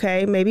 Aquarius?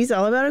 Okay, maybe he's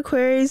all about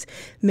Aquarius.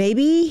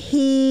 Maybe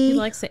he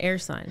likes the air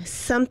sign.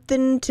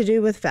 Something to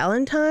do with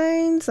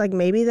Valentine's. Like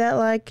maybe that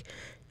like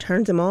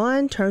turns him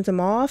on, turns him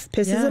off,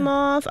 pisses him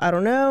off. I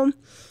don't know.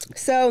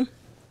 So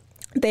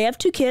they have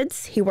 2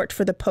 kids. He worked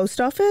for the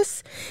post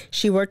office.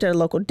 She worked at a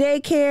local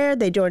daycare.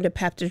 They joined a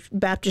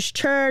Baptist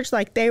church.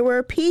 Like they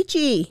were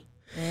peachy.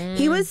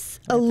 He was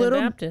a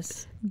little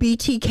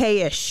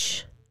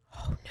BTK-ish.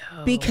 Oh,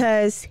 no.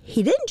 Because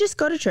he didn't just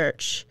go to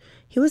church.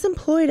 He was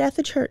employed at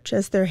the church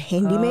as their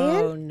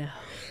handyman. Oh, no.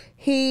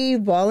 He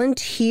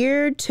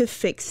volunteered to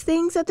fix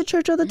things at the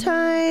church all the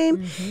time.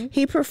 Mm-hmm.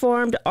 He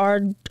performed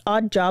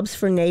odd jobs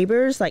for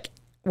neighbors, like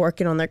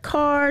working on their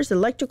cars,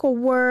 electrical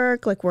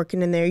work, like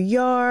working in their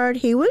yard.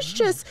 He was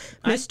just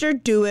Mr.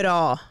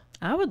 Do-It-All.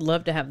 I would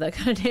love to have that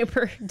kind of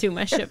neighbor do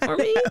my shit for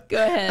me. Go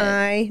ahead.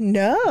 I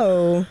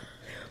know.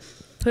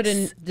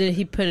 Did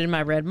he put in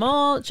my red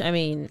mulch? I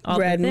mean, all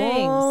red the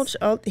things. mulch.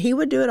 Oh, he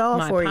would do it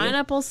all for you. My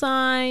pineapple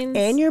signs.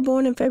 And you're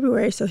born in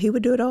February, so he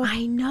would do it all.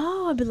 I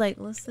know. I'd be like,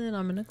 listen,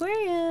 I'm an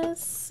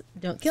Aquarius.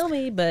 Don't kill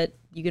me, but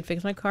you could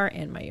fix my car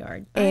and my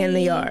yard. And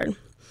the yard.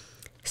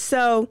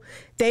 So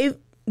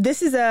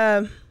this is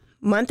a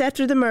month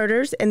after the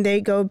murders, and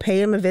they go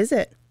pay him a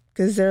visit.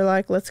 because they're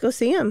like, let's go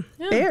see him.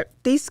 Yeah.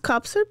 These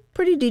cops are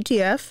pretty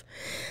DTF.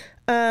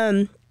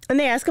 And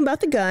they asked him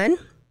about the gun.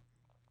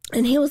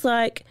 And he was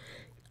like,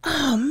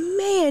 oh,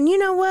 man, you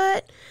know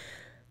what?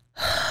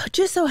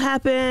 Just so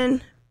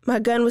happened my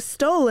gun was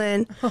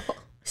stolen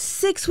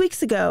 6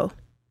 weeks ago,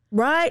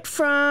 right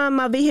from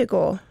my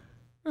vehicle.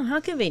 Oh, how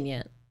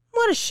convenient.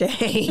 What a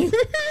shame.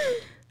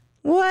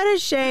 What a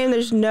shame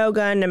there's no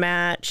gun to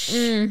match.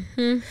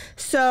 Mm-hmm.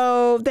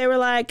 So they were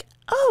like,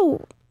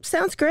 oh,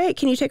 sounds great.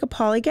 Can you take a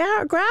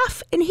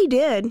polygraph? And he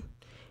did.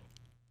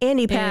 And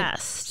he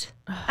passed.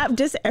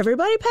 Does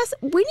everybody pass?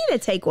 We need to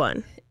take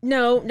one.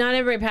 No, not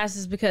everybody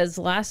passes because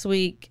last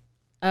week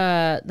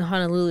the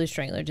Honolulu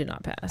Strangler did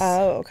not pass.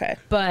 Oh, okay.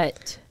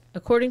 But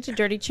according to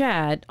Dirty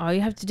Chad, all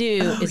you have to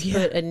do is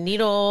put a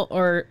needle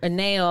or a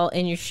nail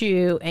in your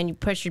shoe and you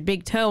push your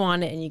big toe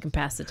on it and you can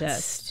pass the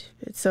test.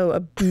 So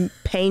a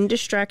pain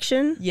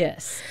distraction?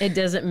 Yes. It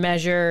doesn't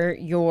measure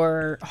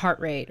your heart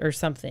rate or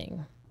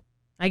something.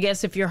 I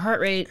guess if your heart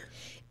rate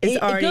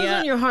it goes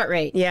on your heart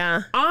rate.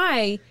 Yeah.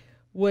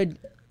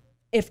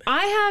 If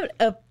I had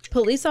a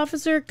police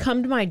officer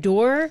come to my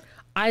door,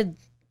 I'd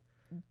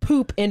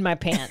poop in my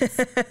pants.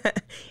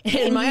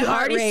 And my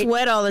heart rate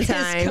sweat all the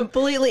time. Is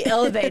completely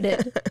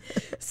elevated.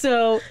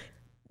 So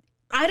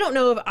I don't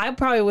know if I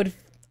probably would.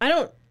 I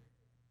don't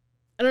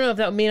know if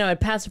that would mean I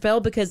would pass or fail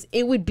because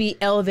it would be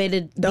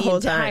elevated the whole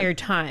entire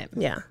time.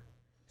 Yeah.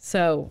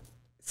 So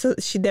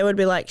they would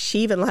be like, she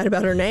even lied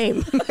about her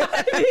name.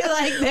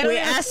 Like, we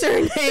asked her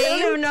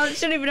name.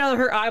 Shouldn't even know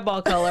her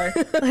eyeball color.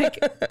 Like,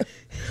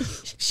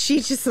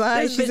 she just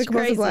lied. She's a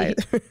compulsive liar.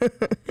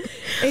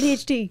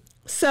 ADHD.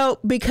 So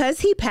because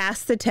he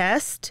passed the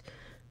test,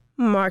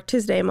 marked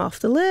his name off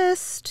the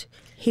list,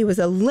 he was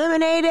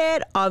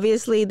eliminated.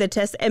 Obviously, the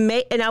test and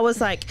I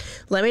was like,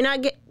 let me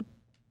not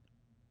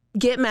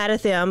get mad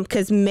at them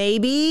because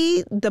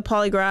maybe the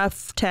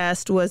polygraph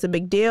test was a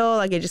big deal.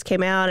 Like, it just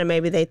came out and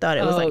maybe they thought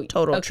it was like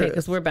total truth. Okay,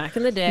 because we're back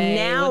in the day.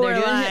 Now we're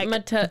like,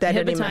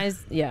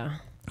 hypnotized. Yeah.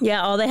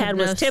 Yeah, all they had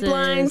was tip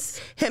lines,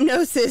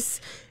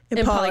 hypnosis, and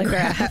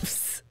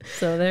polygraphs.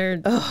 So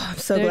I'm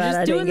so glad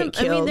I didn't get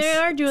killed. I mean, they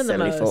are doing the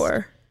most.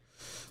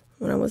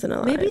 When I wasn't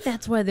alive. Maybe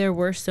that's why there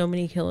were so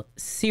many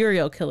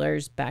serial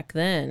killers back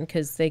then,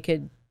 because they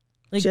could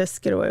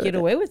just get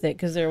away with it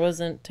because there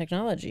wasn't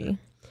technology.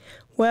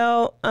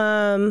 Well,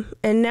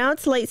 and now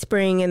it's late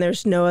spring and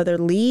there's no other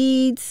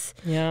leads.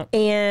 Yeah.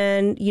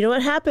 And you know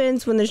what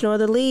happens when there's no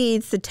other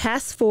leads? The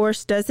task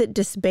force doesn't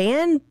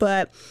disband,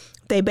 but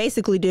they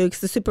basically do because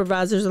the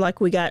supervisors are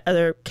like, we got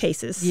other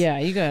cases. Yeah,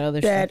 you got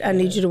other that stuff I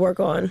need you to work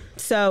on.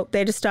 So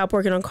they just stop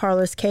working on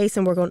Carla's case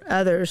and work on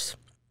others.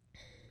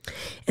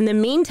 In the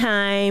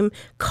meantime,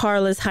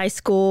 Carla's high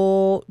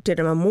school did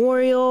a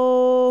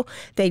memorial.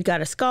 They'd got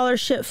a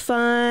scholarship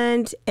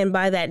fund. And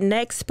by that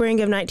next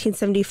spring of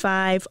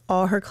 1975,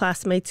 all her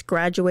classmates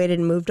graduated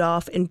and moved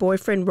off. And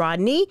boyfriend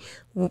Rodney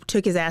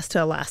took his ass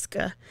to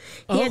Alaska.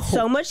 He had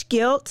so much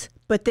guilt,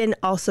 but then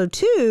also,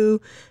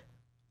 too,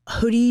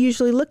 who do you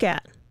usually look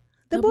at?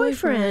 The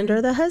boyfriend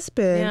or the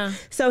husband. Yeah.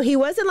 So he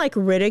wasn't like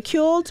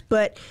ridiculed,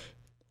 but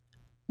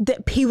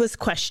that he was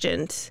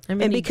questioned. I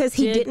mean, and because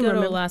he didn't go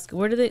remember to Alaska.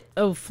 Where do they?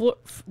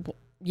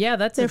 Yeah,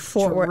 that's a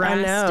Fort Worth.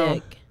 I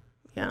know.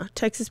 Yeah,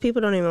 Texas people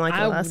don't even like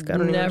Alaska. I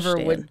never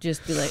would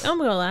just be like, I'm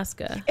going to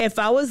Alaska. If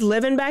I was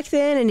living back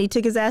then and he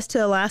took his ass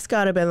to Alaska,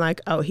 I'd have been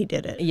like, oh, he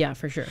did it. Yeah,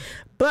 for sure.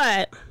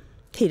 But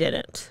he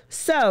didn't.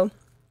 So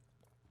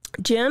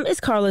Jim is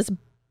Carla's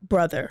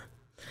brother.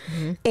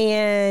 Mm-hmm.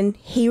 And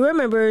he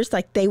remembers,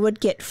 like, they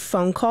would get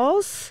phone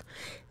calls.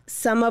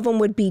 Some of them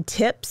would be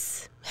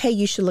tips. Hey,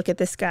 you should look at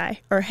this guy.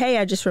 Or, hey,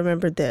 I just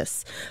remembered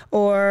this.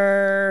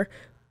 Or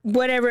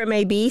whatever it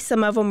may be.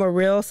 Some of them were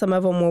real. Some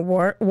of them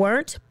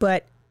weren't.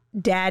 But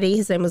Daddy,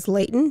 his name was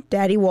Leighton,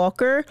 Daddy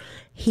Walker,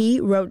 he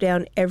wrote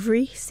down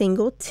every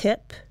single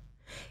tip.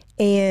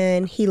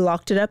 And he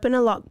locked it up in a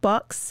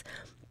lockbox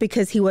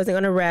because he wasn't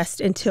going to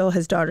rest until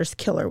his daughter's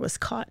killer was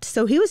caught.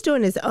 So he was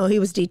doing his own, he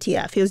was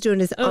DTF. He was doing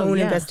his own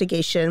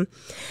investigation.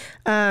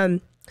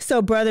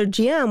 So brother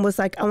Jim was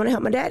like, I want to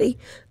help my daddy.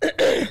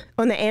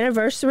 On the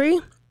anniversary,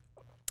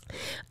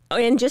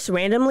 and just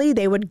randomly,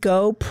 they would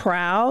go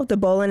prowl the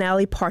bowling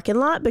alley parking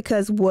lot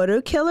because what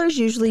do killers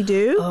usually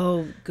do?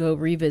 Oh, go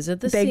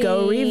revisit the scene. They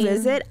go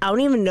revisit. I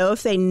don't even know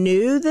if they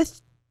knew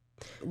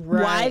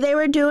why they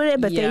were doing it,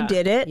 but they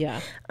did it.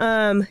 Yeah.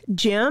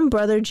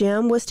 Brother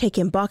Jim was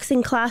taking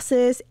boxing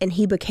classes and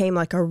he became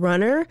like a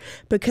runner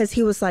because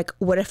he was like,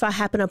 what if I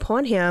happen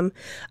upon him?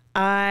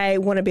 I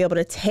want to be able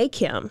to take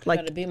him. Like,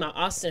 gotta be my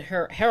Austin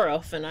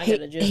Harroff and I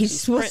gotta just he's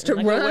supposed to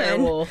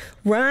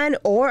run,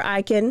 or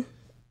I can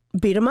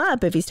beat him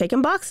up if he's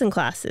taking boxing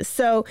classes.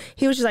 So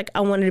he was just like,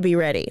 I wanted to be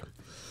ready.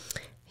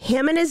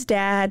 Him and his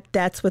dad,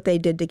 that's what they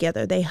did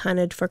together. They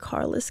hunted for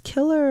Carla's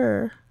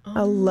killer.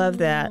 I love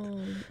that.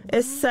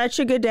 It's such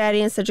a good daddy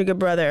and such a good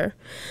brother.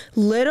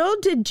 Little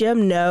did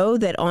Jim know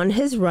that on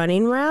his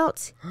running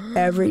route,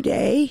 every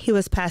day he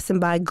was passing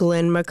by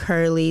Glenn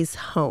McCurley's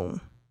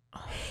home.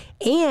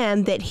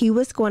 And that he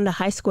was going to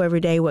high school every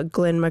day with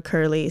Glenn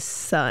McCurley's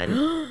son.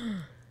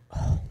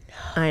 Oh,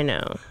 no. I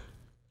know.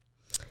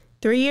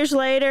 3 years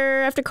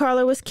later, after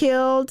Carla was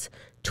killed,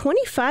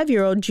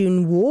 25-year-old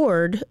June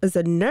Ward is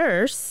a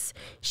nurse.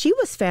 She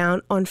was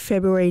found on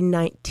February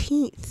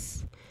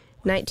 19th,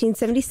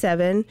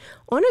 1977,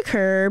 on a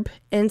curb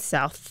in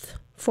South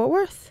Fort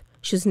Worth.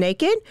 She was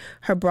naked.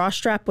 Her bra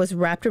strap was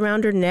wrapped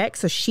around her neck,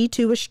 so she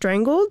too was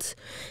strangled.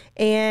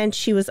 And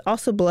she was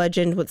also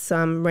bludgeoned with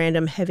some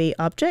random heavy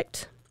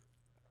object.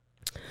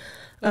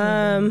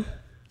 This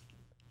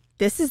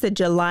is the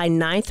July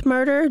 9th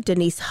murder.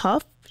 Denise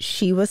Huff.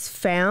 She was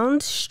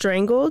found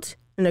strangled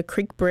in a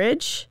creek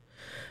bridge.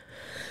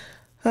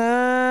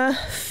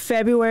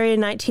 February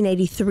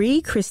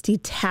 1983, Christy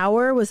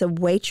Tower was a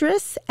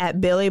waitress at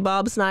Billy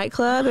Bob's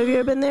nightclub. Have you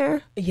ever been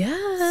there?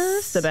 Yes.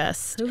 It's the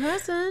best. Who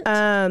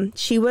hasn't?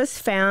 She was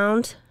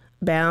found,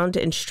 bound,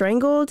 and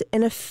strangled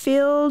in a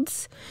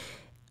field.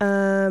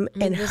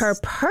 And her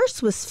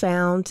purse was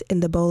found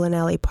in the bowling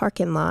alley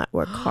parking lot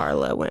where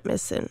Carla went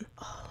missing.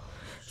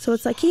 So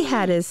it's like he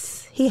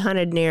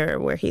hunted near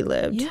where he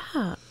lived. Yeah.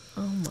 Oh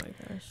my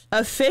gosh.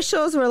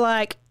 Officials were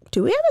like,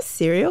 do we have a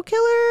serial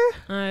killer?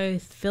 I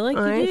feel like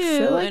you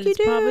do. And it's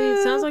probably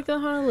sounds like the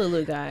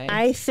Honolulu guy.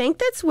 I think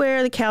that's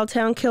where the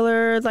Cowtown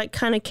killer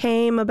kind of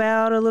came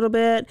about a little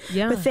bit.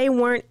 Yeah. But they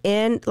weren't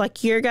in,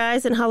 like your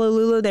guys in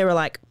Honolulu, they were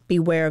like,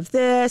 beware of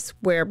this,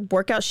 wear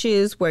workout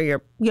shoes, wear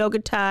your yoga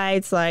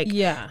tights,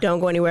 don't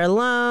go anywhere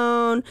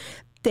alone.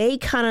 They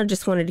kind of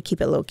just wanted to keep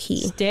it low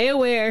key. Stay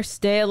aware,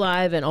 stay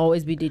alive, and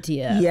always be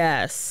DTF.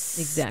 Yes.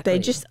 Exactly.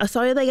 That's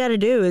all they got to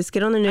do is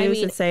get on the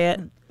news and say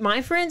it.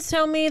 My friends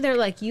tell me, they're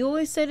like, you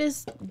always say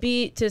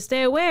to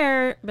stay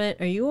aware,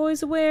 but are you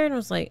always aware? And I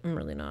was like, I'm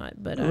really not.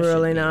 But I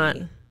really not.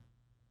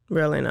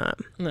 Really not.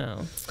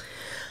 No.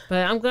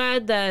 But I'm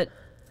glad that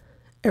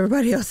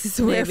everybody else is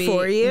aware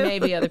for you.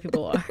 Maybe other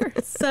people are.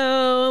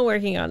 So I'm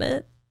working on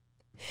it.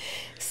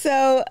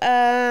 So,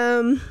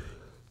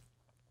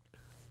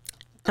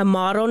 a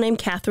model named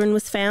Catherine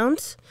was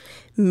found.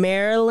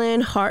 Marilyn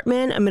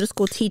Hartman, a middle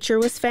school teacher,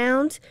 was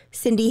found.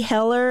 Cindy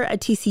Heller, a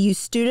TCU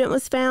student,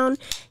 was found.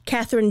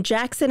 Catherine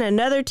Jackson,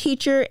 another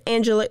teacher.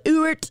 Angela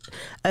Ewert,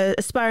 an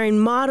aspiring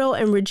model.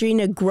 And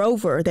Regina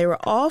Grover. They were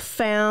all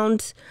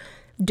found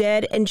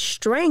dead and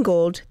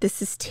strangled.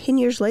 This is 10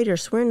 years later,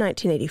 so we're in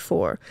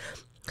 1984.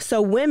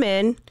 So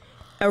women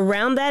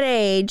around that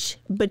age,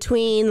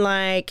 between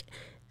late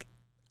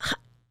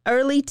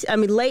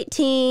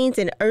teens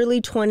and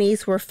early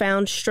 20s, were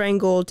found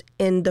strangled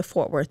in the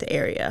Fort Worth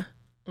area,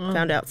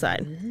 found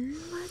outside.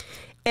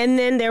 And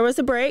then there was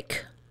a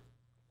break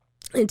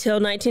until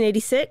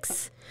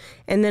 1986,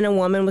 and then a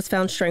woman was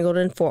found strangled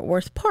in Fort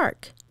Worth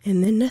Park,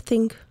 and then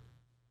nothing.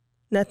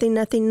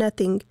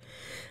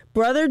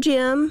 Brother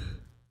Jim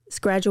is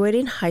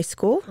graduating high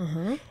school,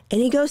 and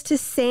he goes to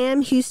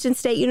Sam Houston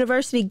State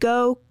University.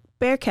 Go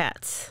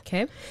Bearcats.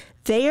 Okay.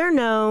 They are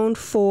known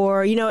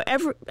for,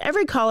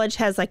 every college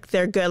has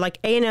their good, like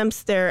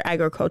A&M's their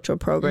agricultural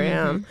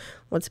program.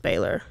 What's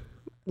Baylor?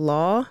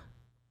 Law,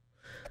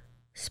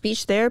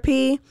 speech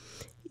therapy,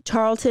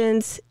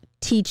 Tarleton's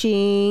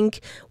teaching.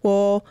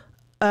 Well,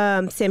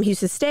 Sam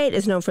Houston State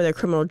is known for their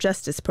criminal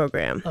justice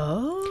program.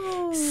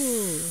 Oh.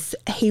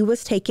 He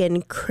was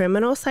taking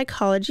criminal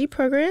psychology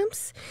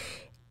programs.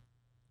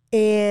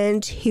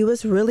 And he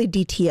was really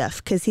DTF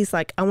because he's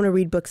like, I want to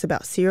read books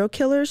about serial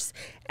killers,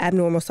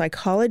 abnormal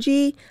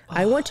psychology.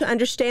 I want to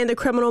understand the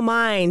criminal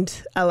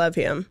mind. I love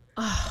him.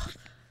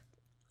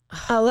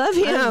 I love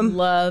him. I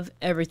love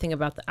everything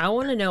about that. I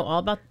want to know all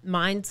about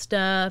mind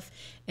stuff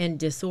and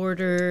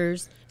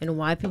disorders and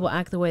why people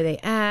act the way they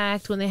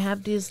act when they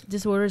have these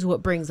disorders,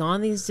 what brings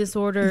on these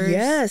disorders.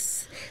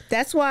 Yes.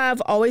 That's why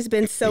I've always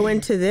been so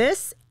into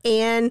this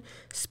and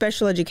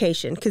special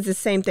education, because it's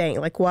the same thing.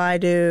 Like, why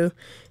do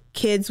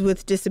kids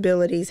with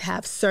disabilities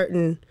have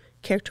certain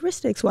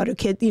characteristics? Why do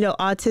kids,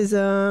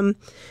 autism?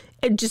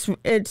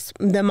 It's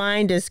the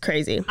mind is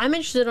crazy. I'm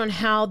interested on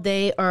how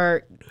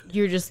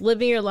you're just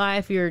living your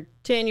life. You're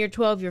 10, you're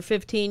 12, you're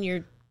 15,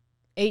 you're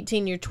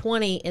 18, you're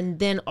 20, and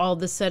then all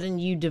of a sudden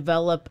you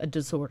develop a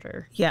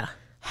disorder. Yeah.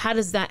 How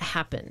does that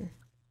happen?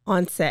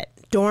 Onset.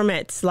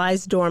 Dormant.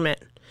 Lies dormant.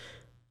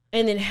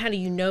 And then how do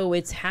you know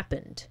it's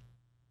happened?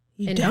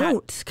 You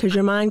don't, because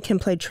your mind can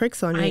play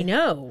tricks on you. I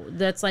know.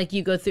 That's like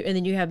you go through, and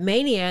then you have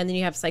mania, and then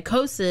you have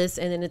psychosis,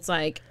 and then it's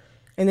like...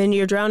 And then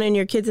you're drowning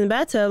your kids in the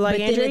bathtub like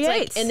Andrea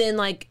Yates. And then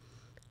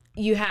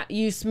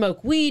you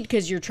smoke weed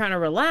because you're trying to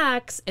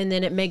relax, and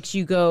then it makes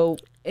you go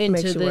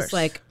into this worse.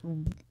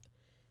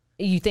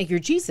 You think you're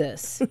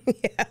Jesus.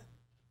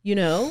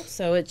 Yeah.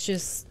 So it's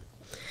just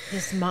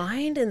this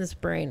mind and this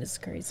brain is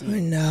crazy. I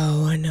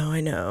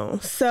know.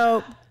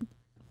 So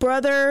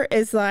brother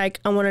is like,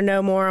 I want to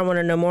know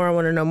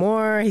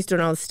more. He's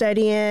doing all the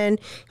studying.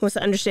 He wants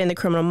to understand the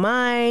criminal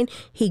mind.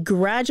 He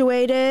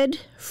graduated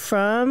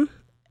from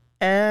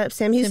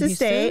Sam Houston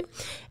State,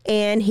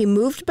 and he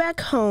moved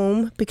back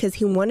home because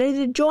he wanted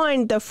to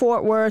join the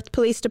Fort Worth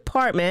Police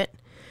Department.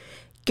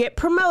 get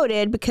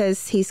promoted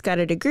because he's got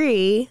a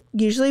degree.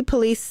 Usually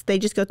police, they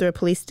just go through a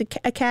police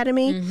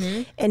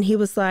academy. And he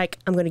was like,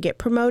 I'm going to get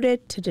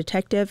promoted to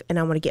detective and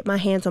I want to get my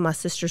hands on my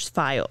sister's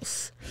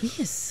files. He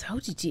is so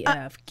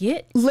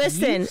DTF.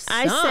 Listen,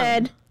 I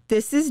said,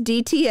 this is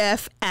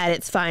DTF at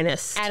its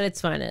finest. At its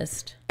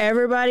finest.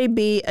 Everybody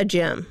be a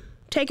Jim.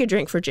 Take a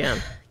drink for Jim.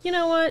 You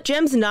know what?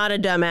 Jim's not a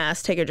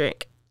dumbass. Take a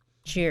drink.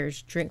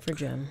 Cheers. Drink for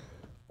Jim.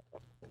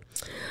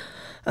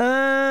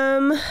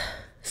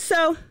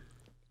 So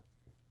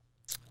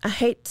I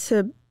hate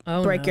to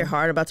break your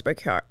heart. I'm about to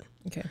break your heart.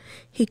 Okay.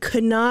 He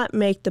could not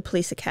make the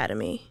police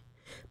academy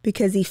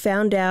because he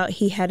found out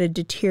he had a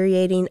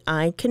deteriorating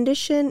eye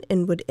condition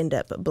and would end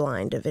up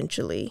blind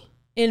eventually.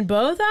 In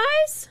both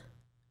eyes?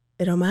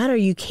 It don't matter.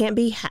 You can't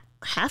be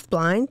half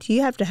blind.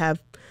 You have to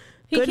have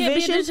good vision. He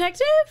can't be a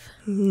detective?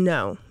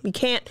 No, you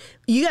can't.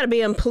 You got to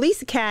be in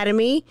police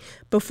academy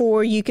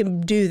before you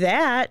can do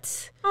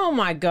that. Oh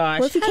my gosh.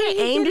 Well, if you can't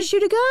aim to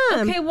shoot a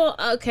gun.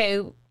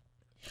 Okay.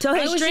 So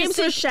his dreams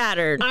were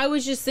shattered. I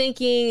was just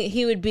thinking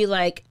he would be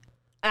like,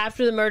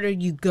 after the murder,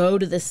 you go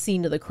to the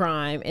scene of the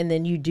crime and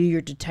then you do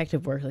your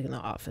detective work like in the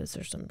office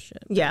or some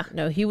shit. Yeah.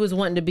 No, he was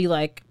wanting to be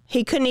like...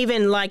 He couldn't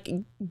even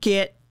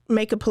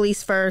make a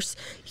police first.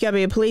 You gotta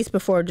be a police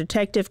before a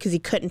detective because he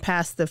couldn't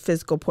pass the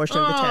physical portion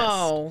of the test.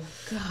 Oh,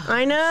 God.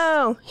 I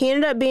know. He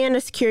ended up being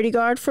a security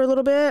guard for a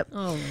little bit.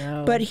 Oh,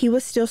 no. But he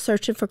was still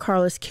searching for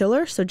Carla's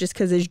killer. So just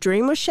because his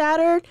dream was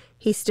shattered,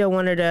 he still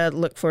wanted to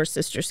look for his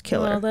sister's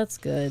killer. Well, that's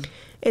good.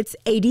 It's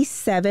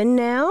 87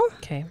 now.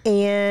 Okay.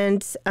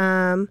 And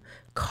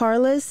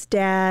Carla's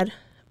dad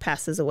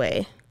passes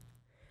away.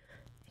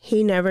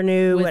 He never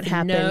knew what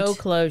happened. No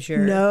closure.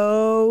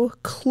 No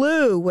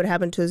clue what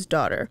happened to his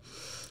daughter.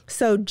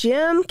 So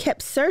Jim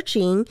kept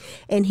searching,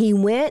 and he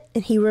went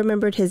and he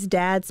remembered his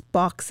dad's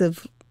box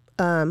of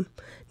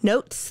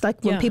notes,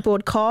 like when people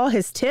would call,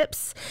 his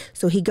tips.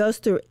 So he goes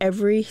through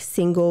every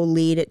single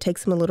lead. It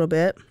takes him a little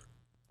bit.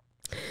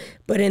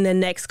 But in the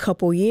next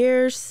couple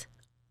years,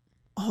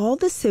 all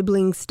the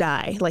siblings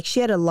die. Like, she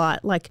had a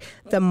lot. Like,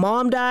 the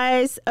mom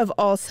dies of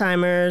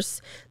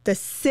Alzheimer's. The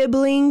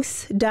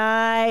siblings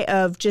die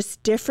of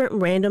just different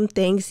random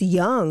things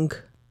young.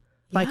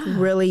 Like,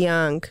 really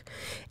young.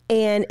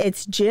 And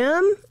it's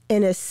Jim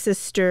and his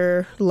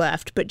sister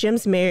left. But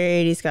Jim's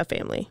married. He's got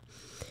family.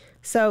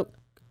 So,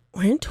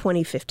 we're in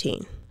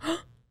 2015.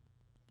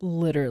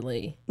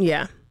 Literally.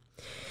 Yeah.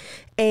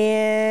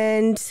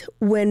 And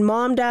when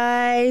mom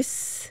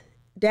dies,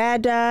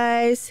 dad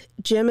dies,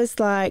 Jim is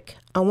like,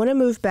 I want to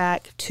move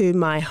back to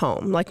my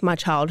home, like my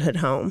childhood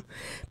home,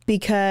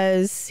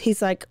 because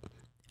he's like,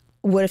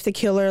 what if the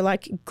killer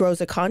like grows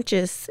a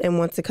conscience and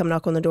wants to come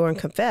knock on the door and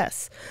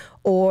confess?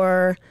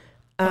 Or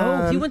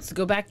he wants to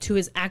go back to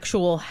his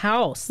actual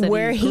house that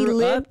where he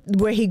lived,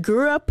 where he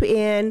grew up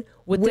in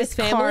with his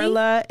family?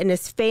 Carla and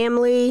his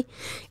family.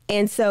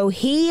 And so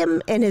he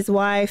and his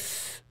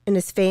wife and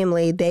his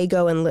family, they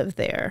go and live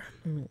there.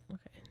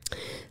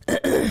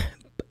 Okay.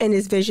 And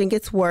his vision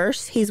gets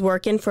worse. He's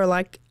working for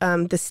like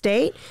the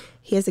state.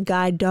 He has a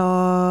guide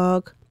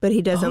dog, but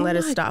he doesn't let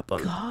us stop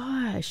him.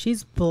 Gosh,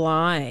 he's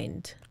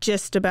blind.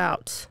 Just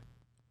about.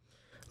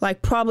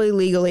 Like, probably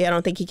legally, I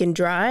don't think he can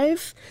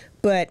drive,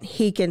 but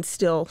he can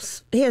still,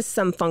 he has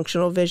some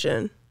functional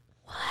vision.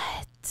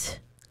 What?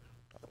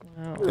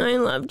 Wow. I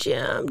love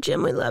Jim.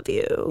 Jim, we love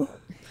you.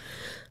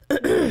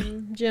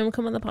 Jim,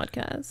 come on the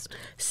podcast.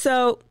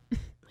 So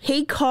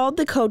he called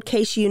the cold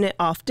case unit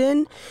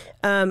often.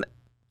 I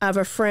have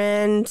a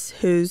friend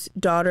whose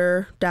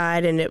daughter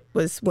died and it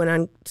went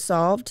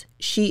unsolved.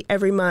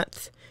 Every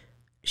month,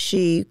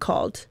 she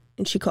called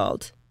and she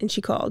called and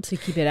she called. To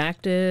keep it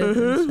active.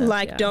 Mm-hmm. Stuff,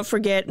 like, don't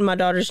forget my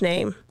daughter's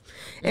name.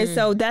 And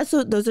so those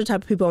are the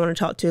type of people I want to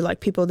talk to, like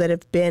people that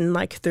have been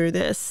like through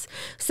this.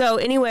 So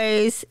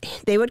anyways,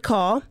 they would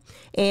call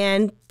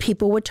and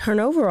people would turn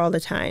over all the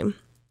time.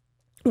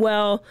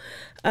 Well,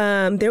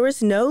 there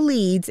was no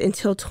leads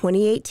until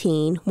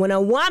 2018 when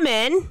a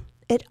woman...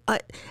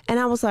 and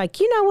I was like,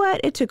 you know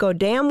what? It took a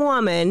damn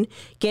woman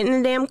getting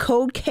a damn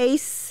cold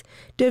case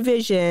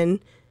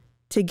division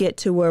to get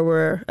to where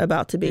we're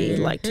about to be,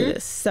 like to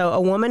this. So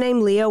a woman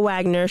named Leah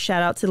Wagner,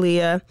 shout out to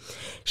Leah,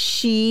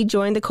 she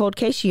joined the cold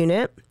case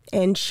unit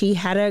and she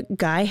had a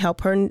guy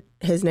help her.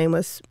 His name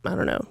was, I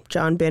don't know,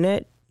 John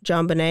Benet,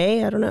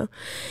 I don't know.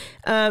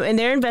 And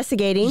they're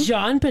investigating.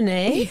 John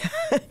Benet?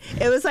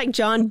 It was like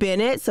John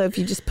Bennett. So if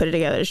you just put it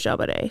together, it's John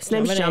Benet. His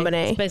name's John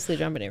Benet. It's basically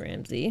John Benet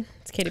Ramsey.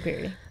 It's Katy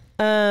Perry.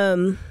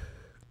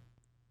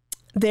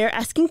 They're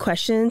asking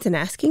questions, and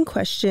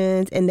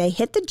they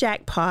hit the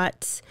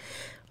jackpot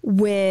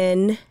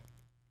when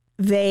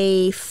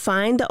they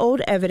find the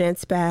old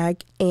evidence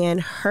bag,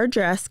 and her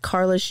dress,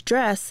 Carla's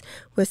dress,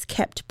 was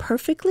kept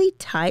perfectly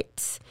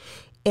tight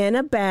in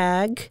a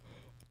bag,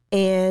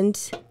 and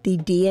the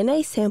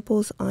DNA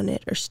samples on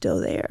it are still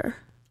there.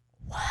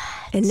 What?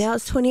 And now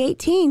it's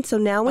 2018, so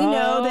now we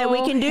know that we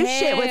can do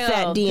shit with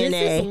that DNA.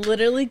 This is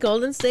literally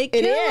Golden State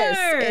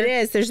Killer. It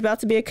is. There's about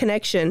to be a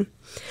connection.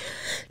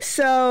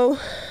 So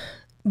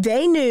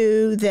they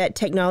knew that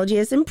technology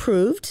has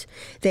improved.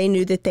 They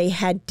knew that they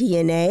had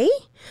DNA,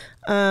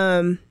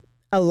 a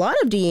lot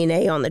of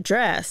DNA on the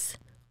dress.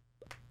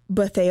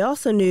 But they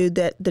also knew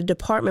that the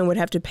department would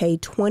have to pay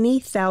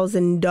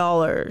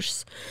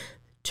 $20,000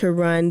 to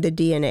run the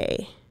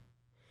DNA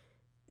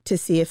to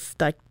see if,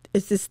 like,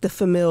 is this the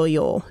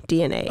familial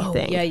DNA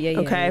thing? Yeah.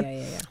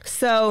 Okay. Yeah.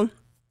 So,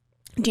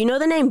 do you know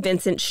the name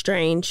Vincent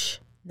Strange?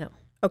 No.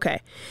 Okay.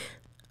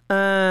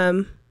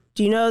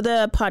 Do you know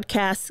the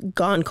podcast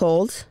Gone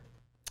Cold?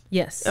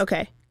 Yes.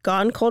 Okay.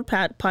 Gone Cold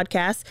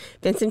podcast.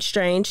 Vincent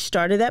Strange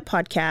started that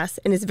podcast,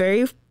 and his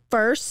very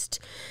first,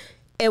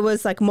 it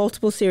was like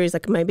multiple series,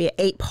 like maybe an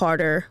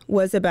 8-parter,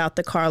 was about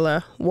the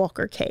Carla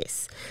Walker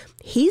case.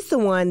 He's the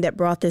one that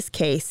brought this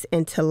case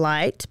into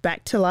light,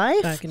 back to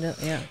life.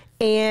 Yeah.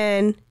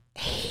 And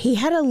he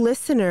had a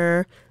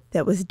listener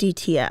that was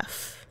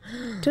DTF.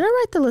 Did I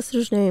write the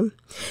listener's name?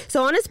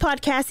 So on his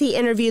podcast, he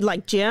interviewed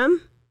like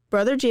Jim,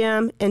 brother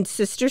Jim, and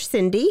sister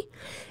Cindy.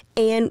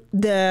 And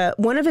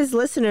one of his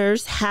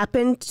listeners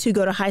happened to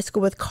go to high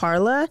school with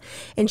Carla.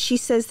 And she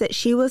says that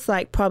she was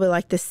like probably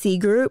like the C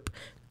group.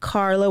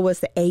 Carla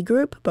was the A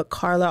group, but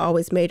Carla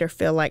always made her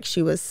feel like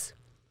she was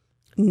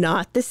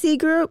not the C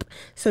group.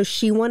 So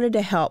she wanted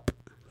to help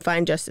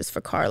find justice for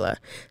Carla.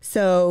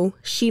 So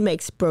she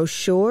makes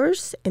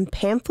brochures and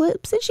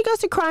pamphlets, and she goes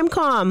to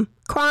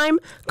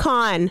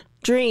CrimeCon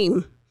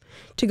dream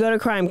to go to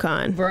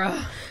CrimeCon.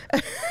 Bruh.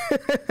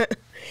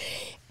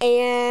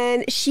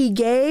 And she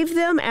gave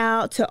them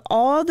out to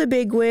all the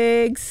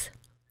bigwigs.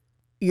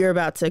 You're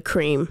about to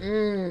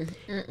cream.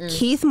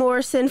 Keith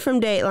Morrison from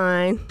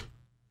Dateline.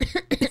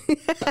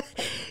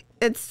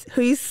 It's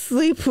who you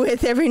sleep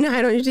with every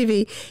night on your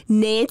TV.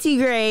 Nancy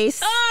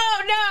Grace.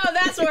 Oh, no,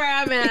 that's where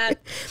I'm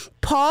at.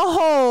 Paul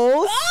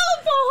Holes. Oh,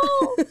 Paul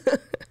Holes.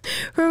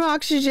 From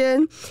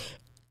Oxygen.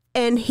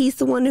 And he's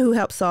the one who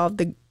helped solve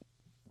the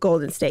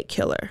Golden State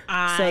Killer.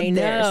 I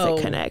know. There's the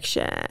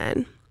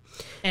connection.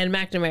 And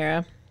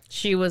McNamara.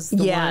 She was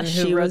the one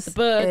who wrote the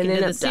book and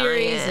did the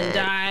series and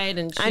died.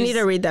 And I need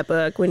to read that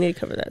book. We need to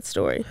cover that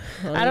story.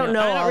 I don't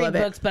know all of it. I don't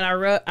read books, but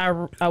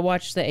I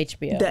watched the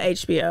HBO. The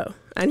HBO.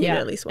 I need to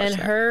at least watch and that.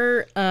 And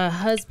her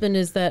husband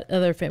is that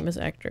other famous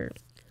actor.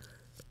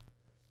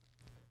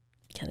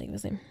 Can't think of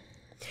his name.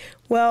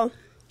 Well,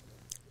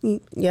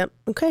 yep.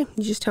 Okay.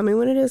 You just tell me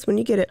when it is, when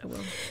you get it. I will.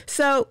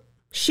 So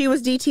she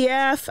was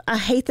DTF. I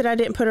hate that I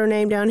didn't put her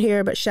name down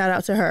here, but shout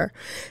out to her.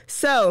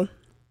 So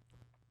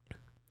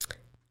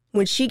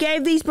when she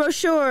gave these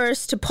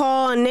brochures to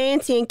Paul and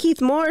Nancy and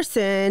Keith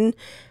Morrison,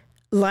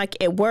 like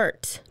it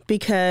worked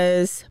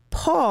because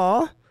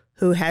Paul,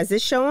 who has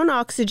this show on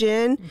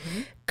Oxygen,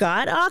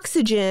 got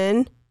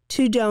Oxygen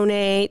to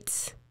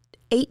donate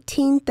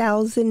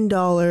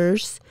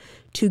 $18,000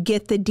 to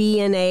get the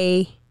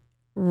DNA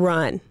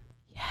run.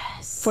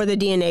 Yes. For the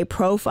DNA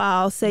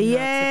profile. Say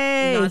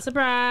yay. Not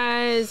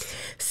surprised.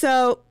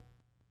 So,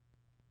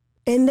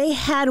 and they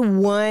had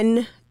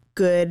one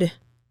good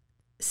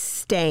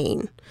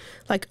stain.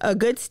 Like a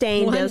good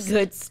stain.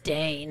 Good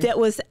stain. That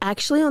was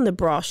actually on the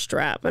bra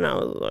strap. And I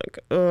was like,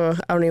 ugh,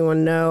 I don't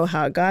even know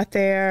how it got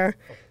there.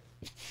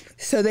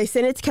 So they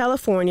sent it to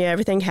California.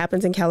 Everything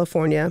happens in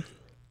California.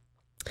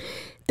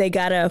 They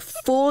got a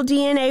full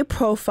DNA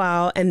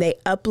profile and they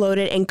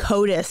uploaded in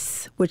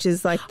CODIS, which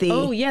is like the...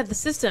 Oh, yeah, the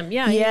system.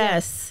 Yeah.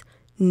 Yes. Yeah.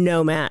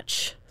 No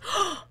match.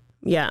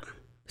 Yeah.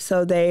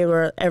 So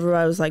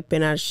everybody was like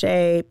bent out of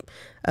shape,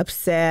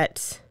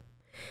 upset.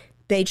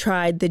 They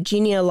tried the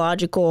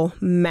genealogical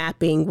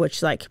mapping,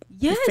 which like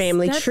the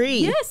family tree.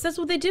 Yes, that's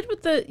what they did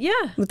with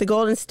the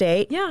Golden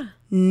State. Yeah.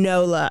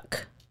 No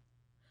luck.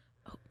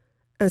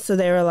 And so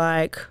they were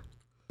like...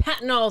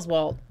 Patton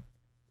Oswalt,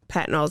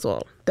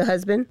 the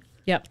husband?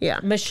 Yep. Yeah.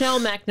 Michelle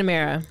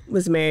McNamara.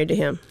 Was married to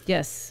him.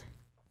 Yes.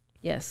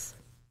 The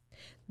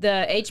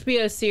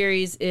HBO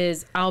series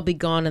is I'll Be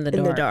Gone in the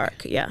Dark. In the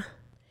dark, yeah.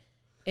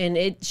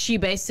 And she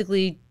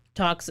basically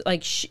talks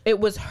like it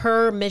was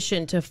her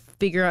mission to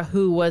figure out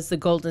who was the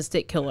Golden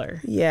State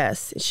Killer.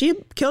 Yes. She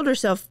killed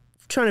herself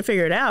trying to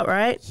figure it out,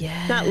 right?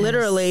 Yes. Not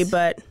literally,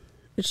 but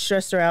it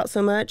stressed her out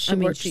so much. She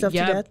worked herself to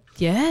death.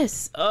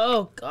 Yes.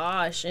 Oh,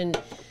 gosh. And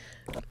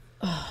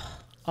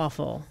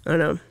awful. I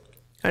know.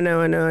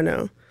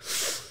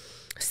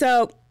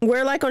 So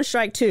we're like on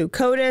strike two.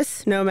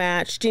 CODIS, no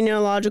match.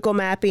 Genealogical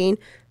mapping,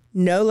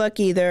 no luck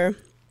either.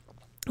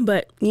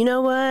 But you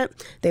know what?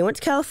 They went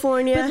to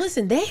California. But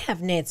listen, they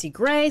have Nancy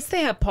Grace.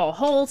 They have Paul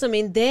Holes. I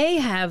mean, they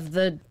have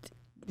the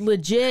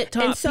legit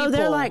top and so people.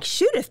 They're like,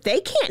 shoot, if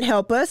they can't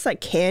help us, like,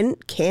 can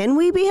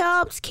we be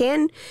helped?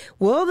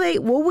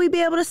 Will we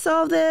be able to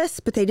solve this?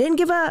 But they didn't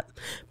give up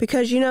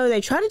because,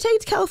 they tried to take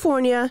it to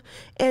California,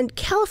 and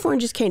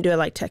California just can't do it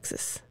like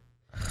Texas.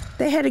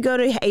 They had to go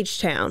to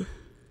H-Town.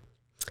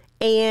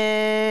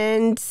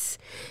 And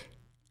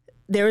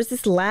there was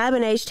this lab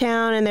in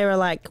H-Town, and they were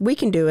like, we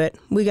can do it.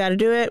 We got to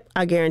do it.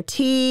 I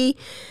guarantee.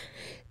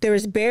 There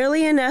was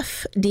barely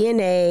enough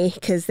DNA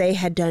because they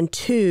had done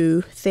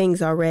 2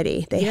 things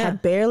already. They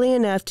had barely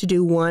enough to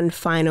do one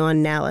final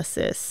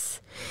analysis.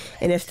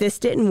 And if this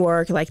didn't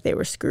work, like they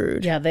were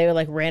screwed. Yeah, they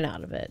like ran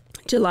out of it.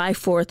 July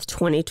 4th,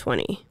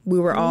 2020. We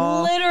were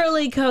all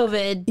literally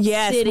COVID.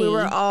 Yes, city. we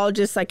were all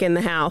just like in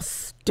the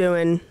house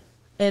doing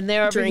and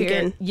they're over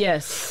drinking. Here.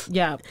 Yes,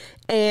 yeah.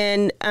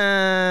 And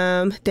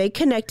they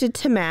connected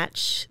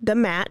the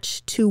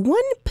match to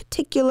one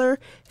particular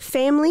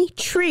family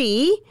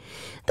tree.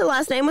 The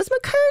last name was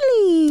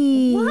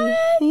McCurley. What?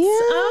 Yeah.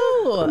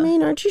 Oh. I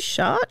mean, aren't you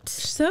shocked?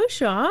 So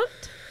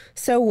shocked.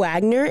 So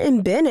Wagner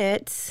and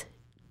Bennett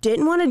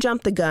didn't want to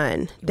jump the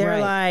gun.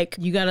 They're like,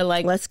 you gotta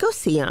like, let's go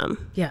see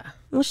him. Yeah.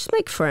 Let's just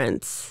make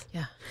friends.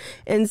 Yeah.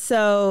 And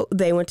so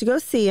they went to go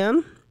see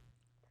him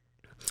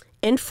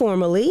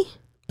informally,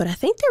 but I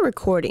think they're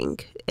recording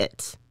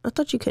it. I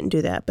thought you couldn't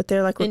do that, but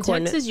they're like recording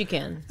in Texas it. you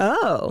can.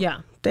 Oh.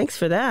 Yeah. Thanks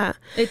for that.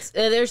 It's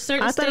there's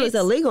certain I states, thought it was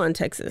illegal in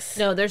Texas.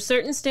 No, there's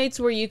certain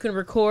states where you can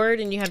record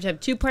and you have to have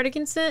 2-party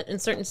consent,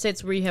 and certain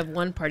states where you have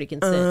 1-party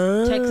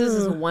consent. Texas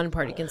is a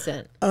 1-party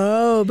consent.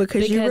 Oh,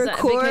 because you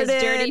recorded.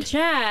 Because Dirty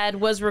Chad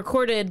was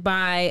recorded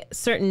by a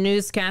certain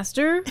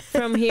newscaster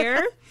from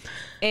here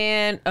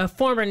and a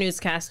former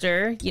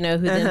newscaster, who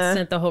then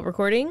sent the whole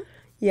recording.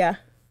 Yeah.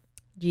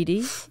 Dee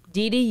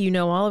Dee, you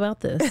know all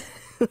about this.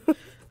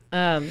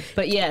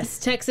 But yes,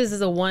 Texas is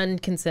a 1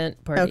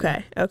 consent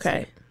party.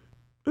 Okay.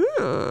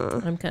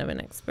 So. I'm kind of an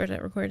expert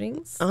at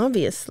recordings.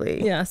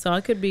 Obviously. Yeah, so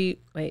I could be...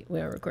 Wait,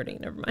 we are recording.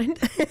 Never mind.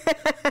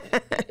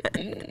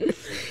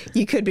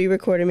 You could be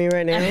recording me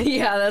right now.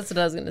 Yeah, that's what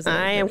I was going to say.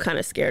 I am kind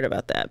of scared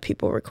about that.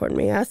 People recording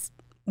me.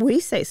 We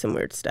say some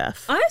weird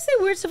stuff. I say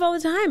weird stuff all the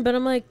time, but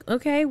I'm like,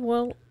 okay,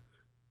 well,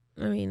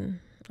 I mean,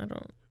 I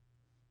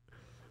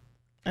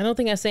don't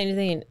think I say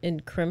anything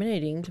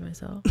incriminating to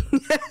myself.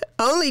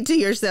 Only to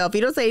yourself.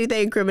 You don't say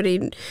anything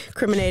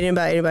incriminating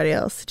about anybody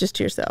else, just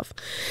to yourself.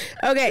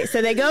 Okay,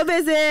 so they go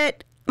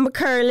visit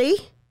McCurley.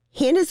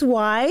 He and his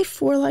wife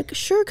were like,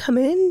 sure, come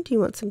in. Do you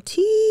want some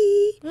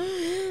tea?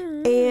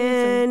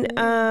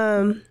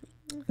 And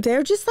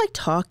they're just like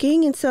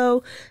talking. And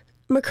so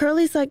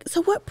McCurley's like,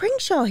 so what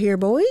brings y'all here,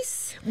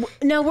 boys?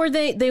 Now, were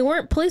they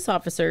weren't police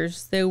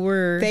officers. They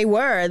were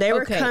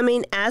okay.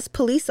 Coming as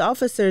police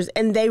officers,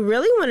 and they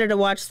really wanted to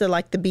watch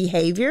the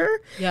behavior.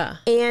 Yeah.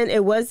 And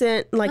it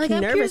wasn't like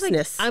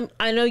nervousness.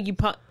 I know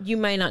you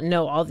may not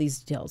know all these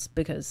details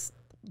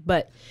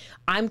but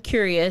I'm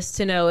curious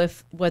to know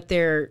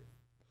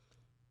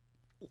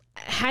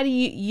how do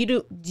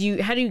you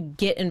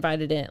get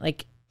invited in?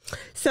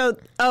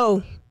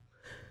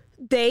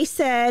 They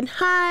said,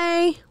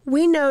 hi,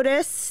 we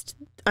noticed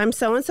I'm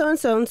so-and-so and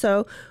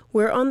so-and-so.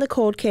 We're on the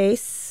cold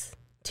case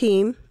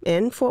team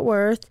in Fort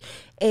Worth,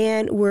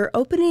 and we're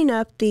opening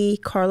up the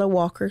Carla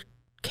Walker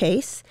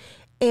case,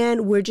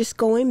 and we're just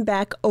going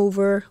back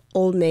over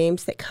old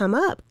names that come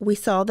up. We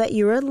saw that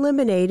you were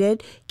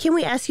eliminated. Can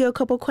we ask you a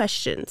couple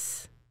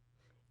questions?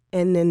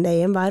 And then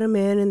they invite them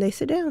in, and they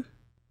sit down.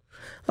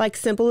 Like,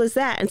 simple as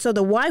that. And so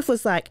the wife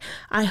was like,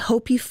 I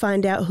hope you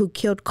find out who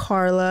killed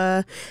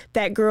Carla.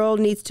 That girl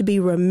needs to be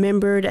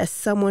remembered as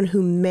someone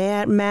who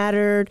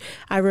mattered.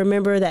 I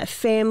remember that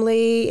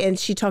family. And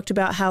she talked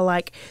about how,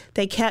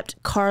 they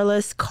kept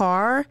Carla's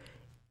car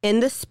in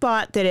the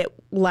spot that it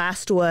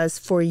last was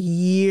for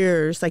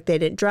years. Like, they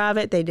didn't drive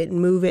it. They didn't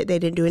move it. They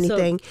didn't do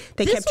anything. So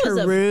they kept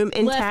her room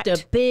intact.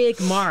 Left a big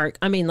mark.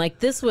 I mean,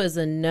 this was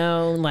a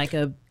known,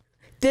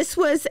 This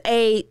was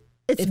it's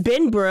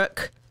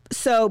Benbrook.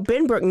 So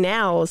Benbrook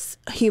now is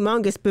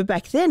humongous, but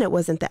back then it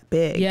wasn't that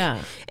big.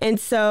 Yeah. And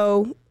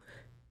so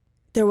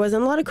there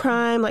wasn't a lot of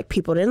crime.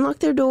 People didn't lock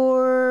their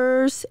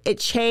doors. It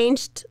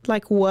changed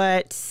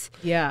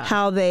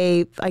how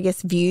they, I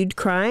guess, viewed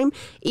crime.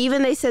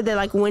 Even they said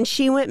that when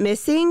she went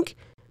missing,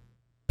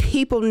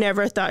 people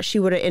never thought she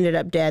would have ended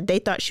up dead. They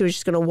thought she was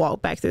just going to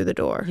walk back through the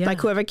door. Yeah.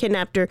 Whoever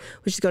kidnapped her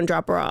was just going to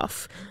drop her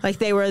off.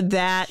 They were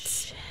that...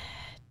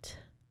 Shit.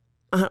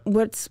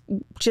 What's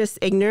just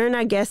ignorant,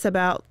 I guess,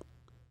 about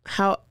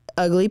how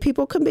ugly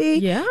people can be.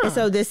 Yeah. And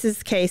so this is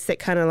the case that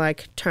kind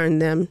of turned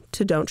them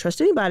to don't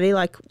trust anybody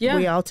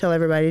we all tell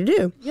everybody to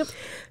do. Yep.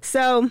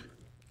 So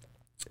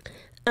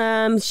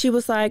she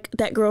was like,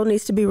 that girl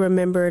needs to be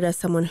remembered as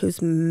someone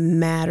who's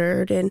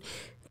mattered. And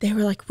they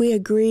were like, we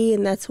agree,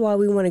 and that's why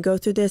we want to go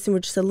through this, and we're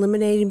just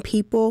eliminating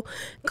people.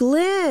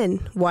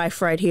 Glenn,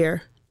 wife right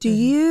here, do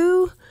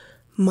you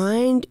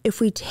mind if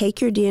we take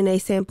your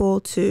DNA sample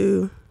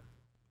to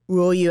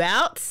rule you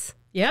out?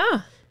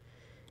 Yeah.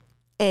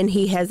 And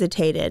he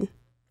hesitated,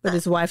 but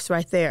his wife's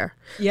right there.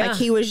 Yeah.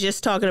 He was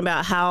just talking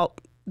about how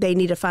they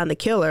need to find the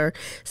killer.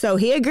 So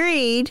he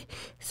agreed.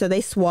 So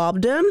they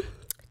swabbed him,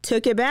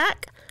 took it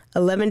back.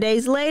 11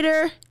 days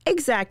later,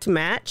 exact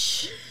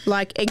match.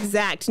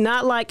 Exact,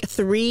 not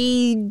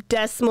 3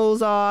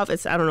 decimals off.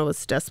 I don't know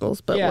what's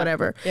decimals, but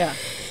whatever. Yeah.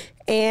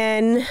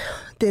 And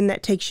then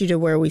that takes you to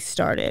where we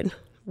started,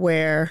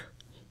 where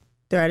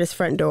they're at his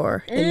front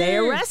door and they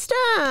arrest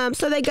him.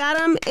 So they got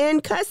him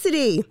in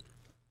custody.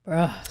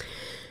 Bruh.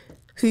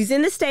 He's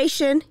in the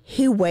station.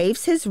 He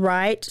waives his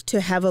right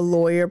to have a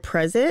lawyer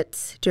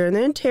present during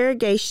the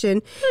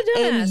interrogation.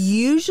 And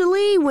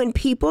usually when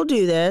people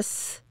do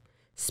this,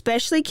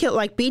 especially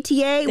like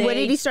BTA, what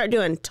did he start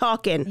doing?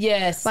 Talking.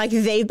 Yes. Like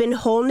they've been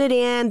holding it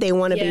in. They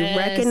want to be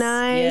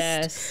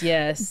recognized.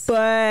 Yes.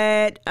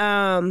 But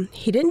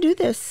he didn't do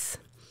this.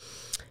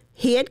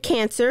 He had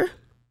cancer.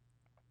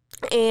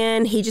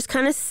 And he just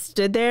kind of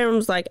stood there and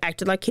was like,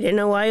 acted like he didn't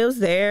know why he was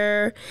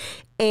there.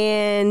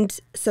 And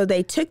so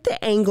they took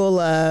the angle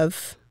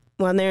of,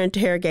 when they're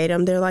interrogating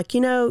him, they're like,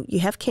 you know, you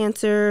have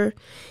cancer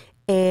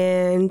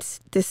and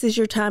this is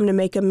your time to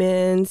make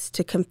amends,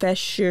 to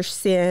confess your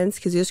sins,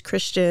 because he was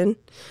Christian,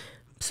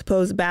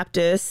 supposed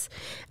Baptist.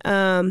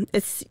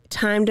 It's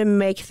time to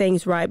make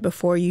things right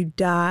before you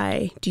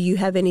die. Do you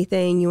have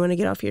anything you want to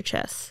get off your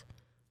chest?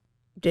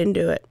 Didn't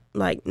do it.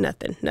 Like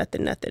nothing.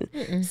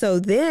 Mm-mm. So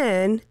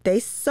then they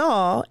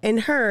saw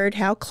and heard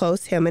how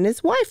close him and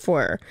his wife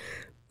were.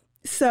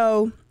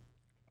 So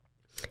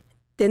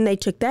then they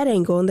took that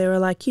angle and they were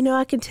like, you know,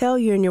 I can tell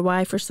you and your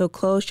wife are so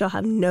close. Y'all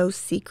have no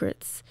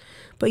secrets.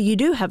 But you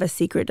do have a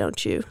secret,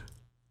 don't you?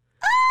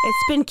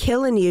 It's been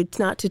killing you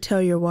not to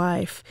tell your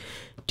wife.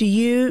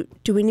 Do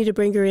we need to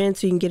bring her in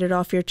so you can get it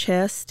off your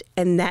chest?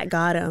 And that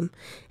got him.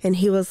 And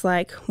he was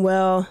like,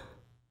 well,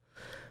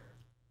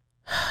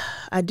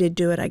 I did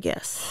do it, I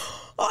guess.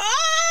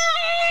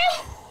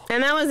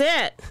 And that was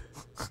it.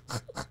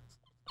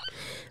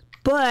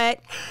 But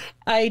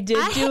I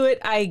did do it,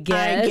 I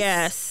guess. I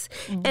guess.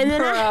 And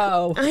then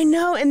Bro. I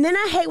know. And then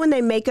I hate when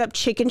they make up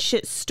chicken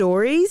shit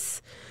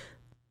stories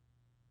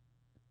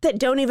that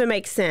don't even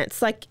make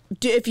sense. Like,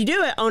 if you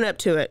do it, own up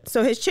to it.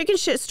 So his chicken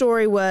shit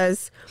story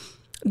was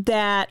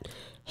that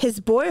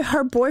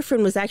her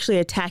boyfriend was actually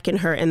attacking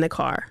her in the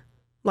car.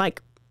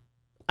 Like,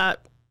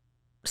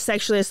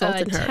 sexually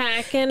assaulting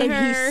her. And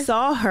he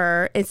saw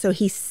her, and so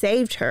he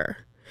saved her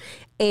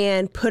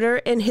and put her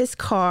in his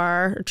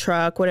car or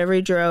truck, whatever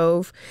he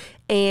drove.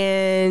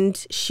 And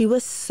she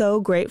was so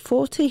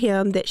grateful to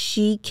him that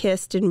she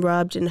kissed and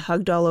rubbed and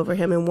hugged all over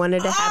him and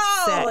wanted to have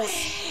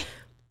sex.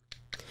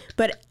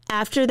 But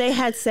after they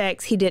had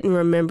sex, he didn't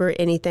remember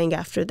anything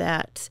after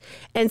that.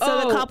 And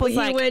so the cop was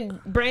like, he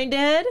went brain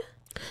dead?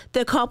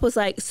 The cop was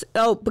like,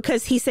 oh,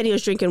 because he said he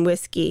was drinking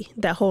whiskey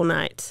that whole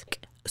night.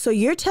 So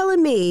you're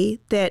telling me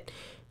that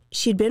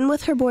she'd been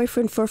with her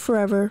boyfriend for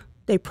forever.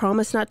 They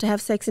promised not to have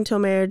sex until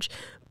marriage,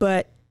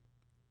 but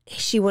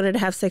she wanted to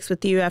have sex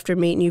with you after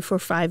meeting you for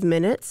 5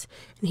 minutes.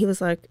 And he was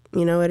like,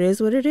 you know, it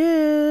is what it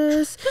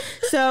is.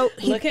 So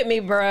look at me,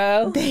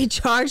 bro. They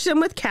charged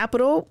him with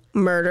capital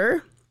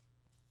murder.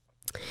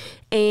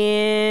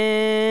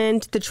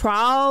 And the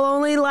trial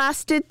only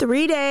lasted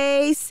 3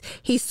 days.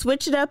 He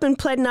switched it up and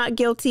pled not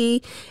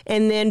guilty.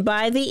 And then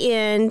by the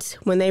end,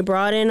 when they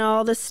brought in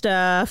all the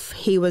stuff,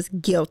 he was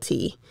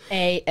guilty.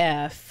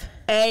 AF.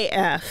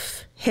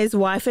 His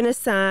wife and his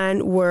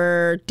son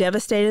were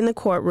devastated in the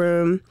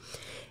courtroom.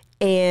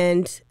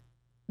 And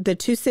the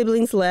two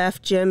siblings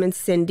left, Jim and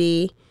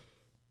Cindy,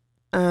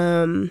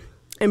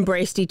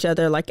 embraced each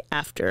other like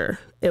after.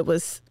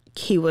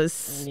 He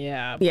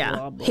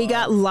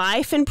got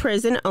life in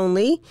prison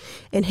only,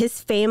 and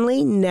his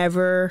family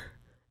never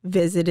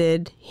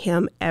visited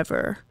him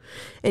ever.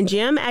 And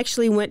Jim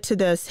actually went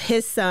to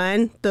his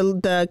son,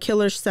 the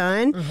killer's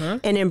son,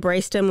 and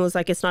embraced him and was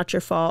like, it's not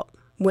your fault.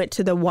 Went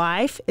to the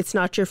wife, it's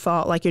not your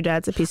fault, like your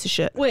dad's a piece of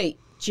shit. Wait,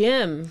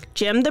 Jim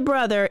the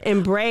brother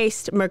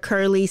embraced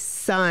McCurley's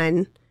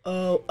son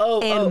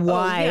and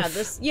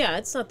wife. Yeah,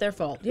 it's not their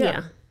fault.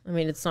 Yeah. I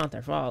mean, it's not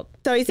their fault.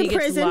 So he's in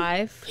prison.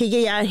 Life.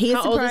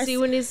 How old is he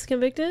when he's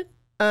convicted?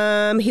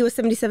 He was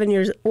 77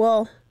 years.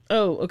 Well.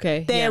 Oh,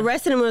 okay. They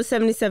arrested him when he was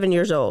 77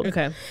 years old.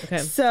 Okay.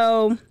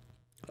 So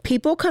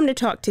people come to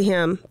talk to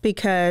him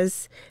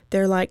because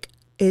they're like,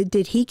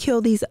 did he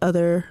kill these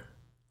other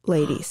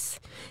ladies?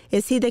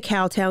 Is he the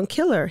Cowtown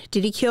killer?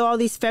 Did he kill all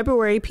these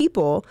February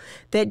people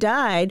that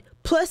died,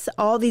 plus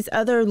all these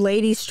other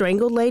ladies,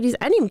 strangled ladies?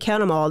 I didn't even count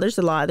them all. There's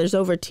a lot. There's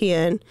over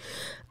 10.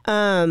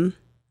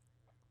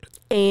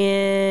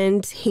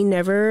 And he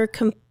never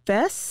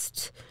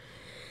confessed.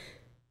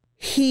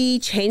 He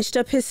changed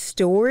up his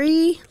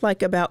story,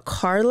 like about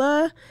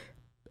Carla,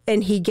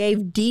 and he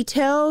gave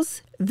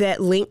details that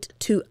linked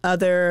to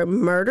other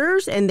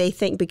murders. And they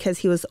think because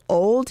he was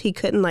old, he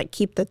couldn't like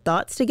keep the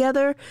thoughts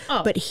together.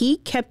 But he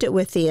kept it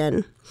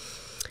within.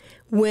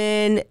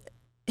 When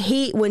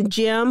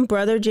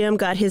brother Jim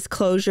got his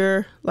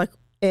closure,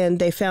 and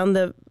they found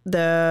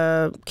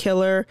the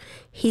killer,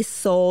 he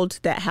sold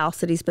that house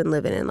that he's been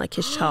living in, like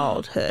his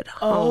childhood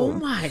home. Oh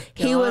my gosh.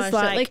 He was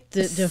like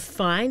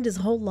defined his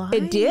whole life.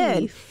 It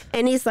did.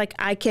 And he's like,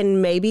 I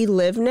can maybe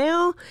live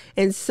now.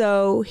 And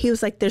so he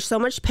was like, there's so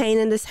much pain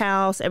in this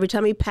house. Every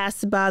time he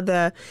passed by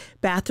the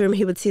bathroom,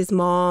 he would see his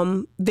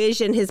mom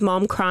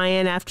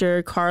crying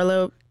after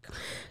Carla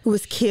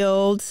was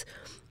killed.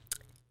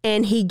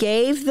 And he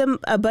gave them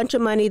a bunch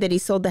of money that he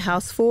sold the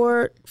house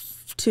for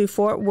to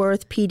Fort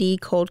Worth PD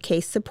Cold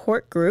Case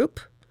Support Group.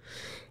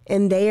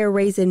 And they are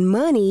raising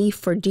money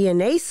for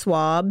DNA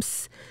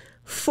swabs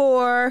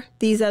for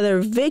these other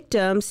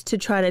victims to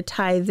try to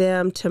tie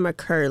them to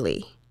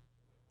McCurley.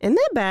 Isn't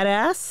that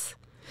badass?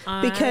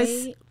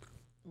 Because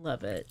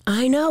Love it.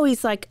 I know.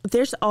 He's like,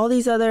 there's all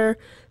these other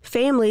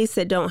families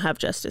that don't have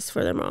justice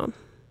for their mom.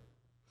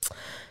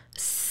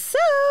 So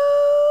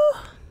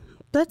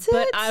that's it.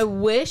 But I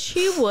wish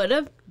he would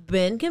have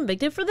been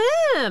convicted for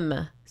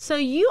them. So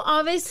you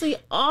obviously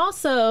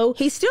also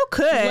he still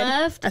could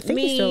left I think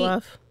me he still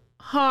left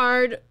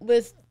hard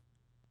with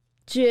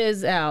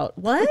jizz out.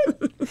 What?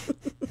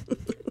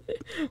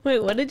 Wait,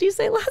 what did you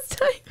say last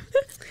time?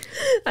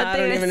 I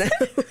don't even know.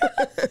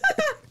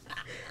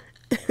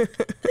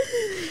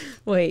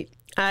 Wait,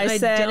 I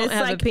said don't it's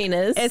have like a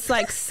penis. It's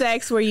like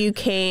sex where you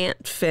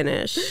can't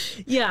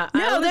finish. Yeah.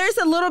 There's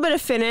a little bit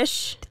of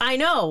finish. I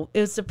know.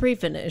 It was the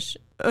pre-finish.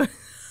 Oh,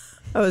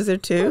 is there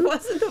two? It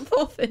wasn't the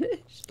full finish.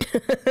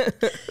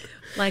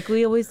 Like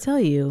we always tell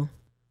you,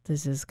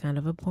 this is kind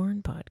of a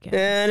porn podcast.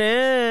 It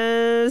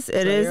is.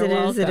 It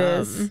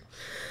is.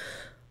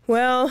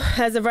 Well,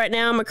 as of right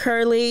now,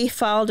 McCurley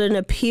filed an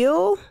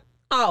appeal.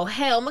 Oh,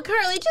 hell,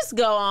 McCurley, just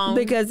go on.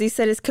 Because he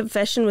said his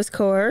confession was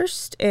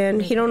coerced,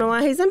 and he don't know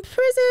why he's in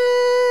prison.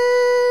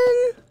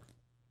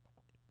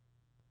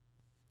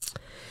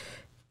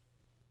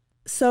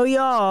 So,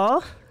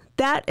 y'all,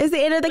 that is the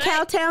end of the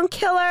Cowtown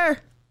Killer.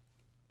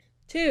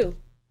 2,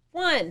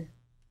 1.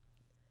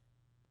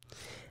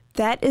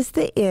 That is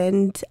the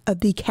end of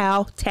the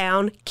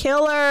Cowtown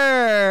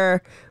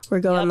Killer. We're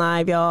going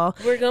live, y'all.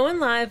 We're going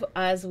live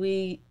as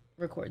we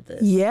record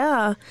this.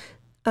 Yeah.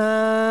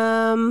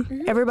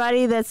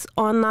 Everybody that's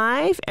on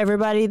live,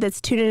 everybody that's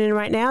tuning in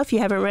right now, if you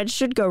haven't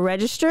registered, go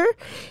register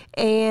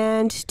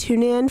and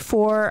tune in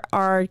for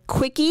our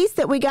quickies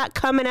that we got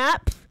coming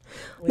up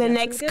the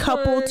next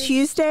couple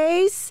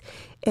Tuesdays.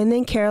 And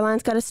then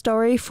Caroline's got a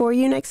story for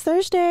you next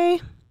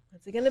Thursday.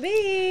 What's it going to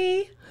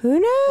be? Who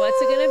knows?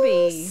 What's it going to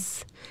be?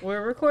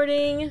 We're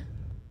recording.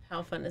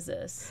 How fun is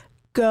this?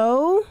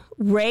 Go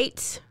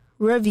rate,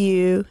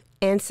 review,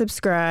 and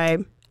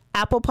subscribe.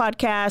 Apple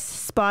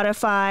Podcasts,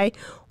 Spotify,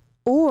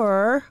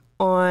 or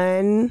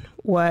on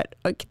what?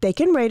 They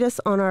can rate us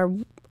on our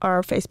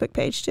Facebook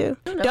page too.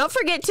 Don't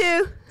forget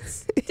to.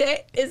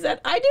 Is that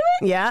I do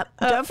it? Yep.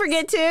 Don't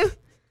forget to.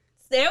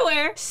 Stay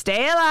aware.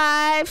 Stay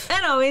alive.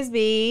 And always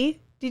be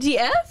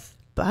DTF.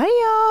 Bye,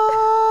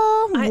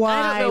 y'all. Why?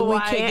 I don't know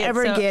why we can't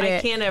ever get it.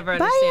 I can't ever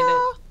Bye, understand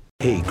y'all. it.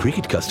 Hey,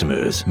 Cricket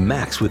customers,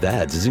 Max with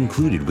ads is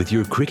included with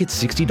your Cricket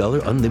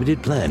 $60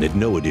 unlimited plan at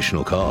no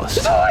additional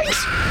cost.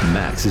 Nice!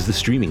 Max is the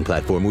streaming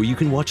platform where you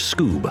can watch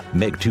Scoob,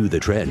 Meg 2 The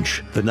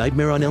Trench, The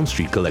Nightmare on Elm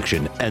Street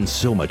collection, and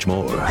so much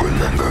more.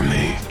 Remember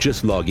me.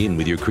 Just log in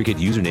with your Cricket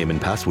username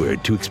and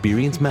password to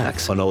experience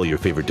Max on all your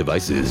favorite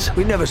devices.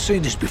 We've never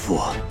seen this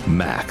before.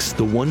 Max,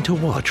 the one to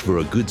watch for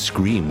a good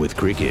scream with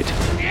Cricket.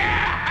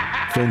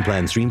 Phone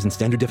plan streams in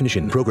standard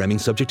definition. Programming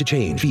subject to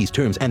change. Fees,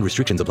 terms, and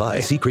restrictions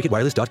apply. See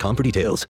cricketwireless.com for details.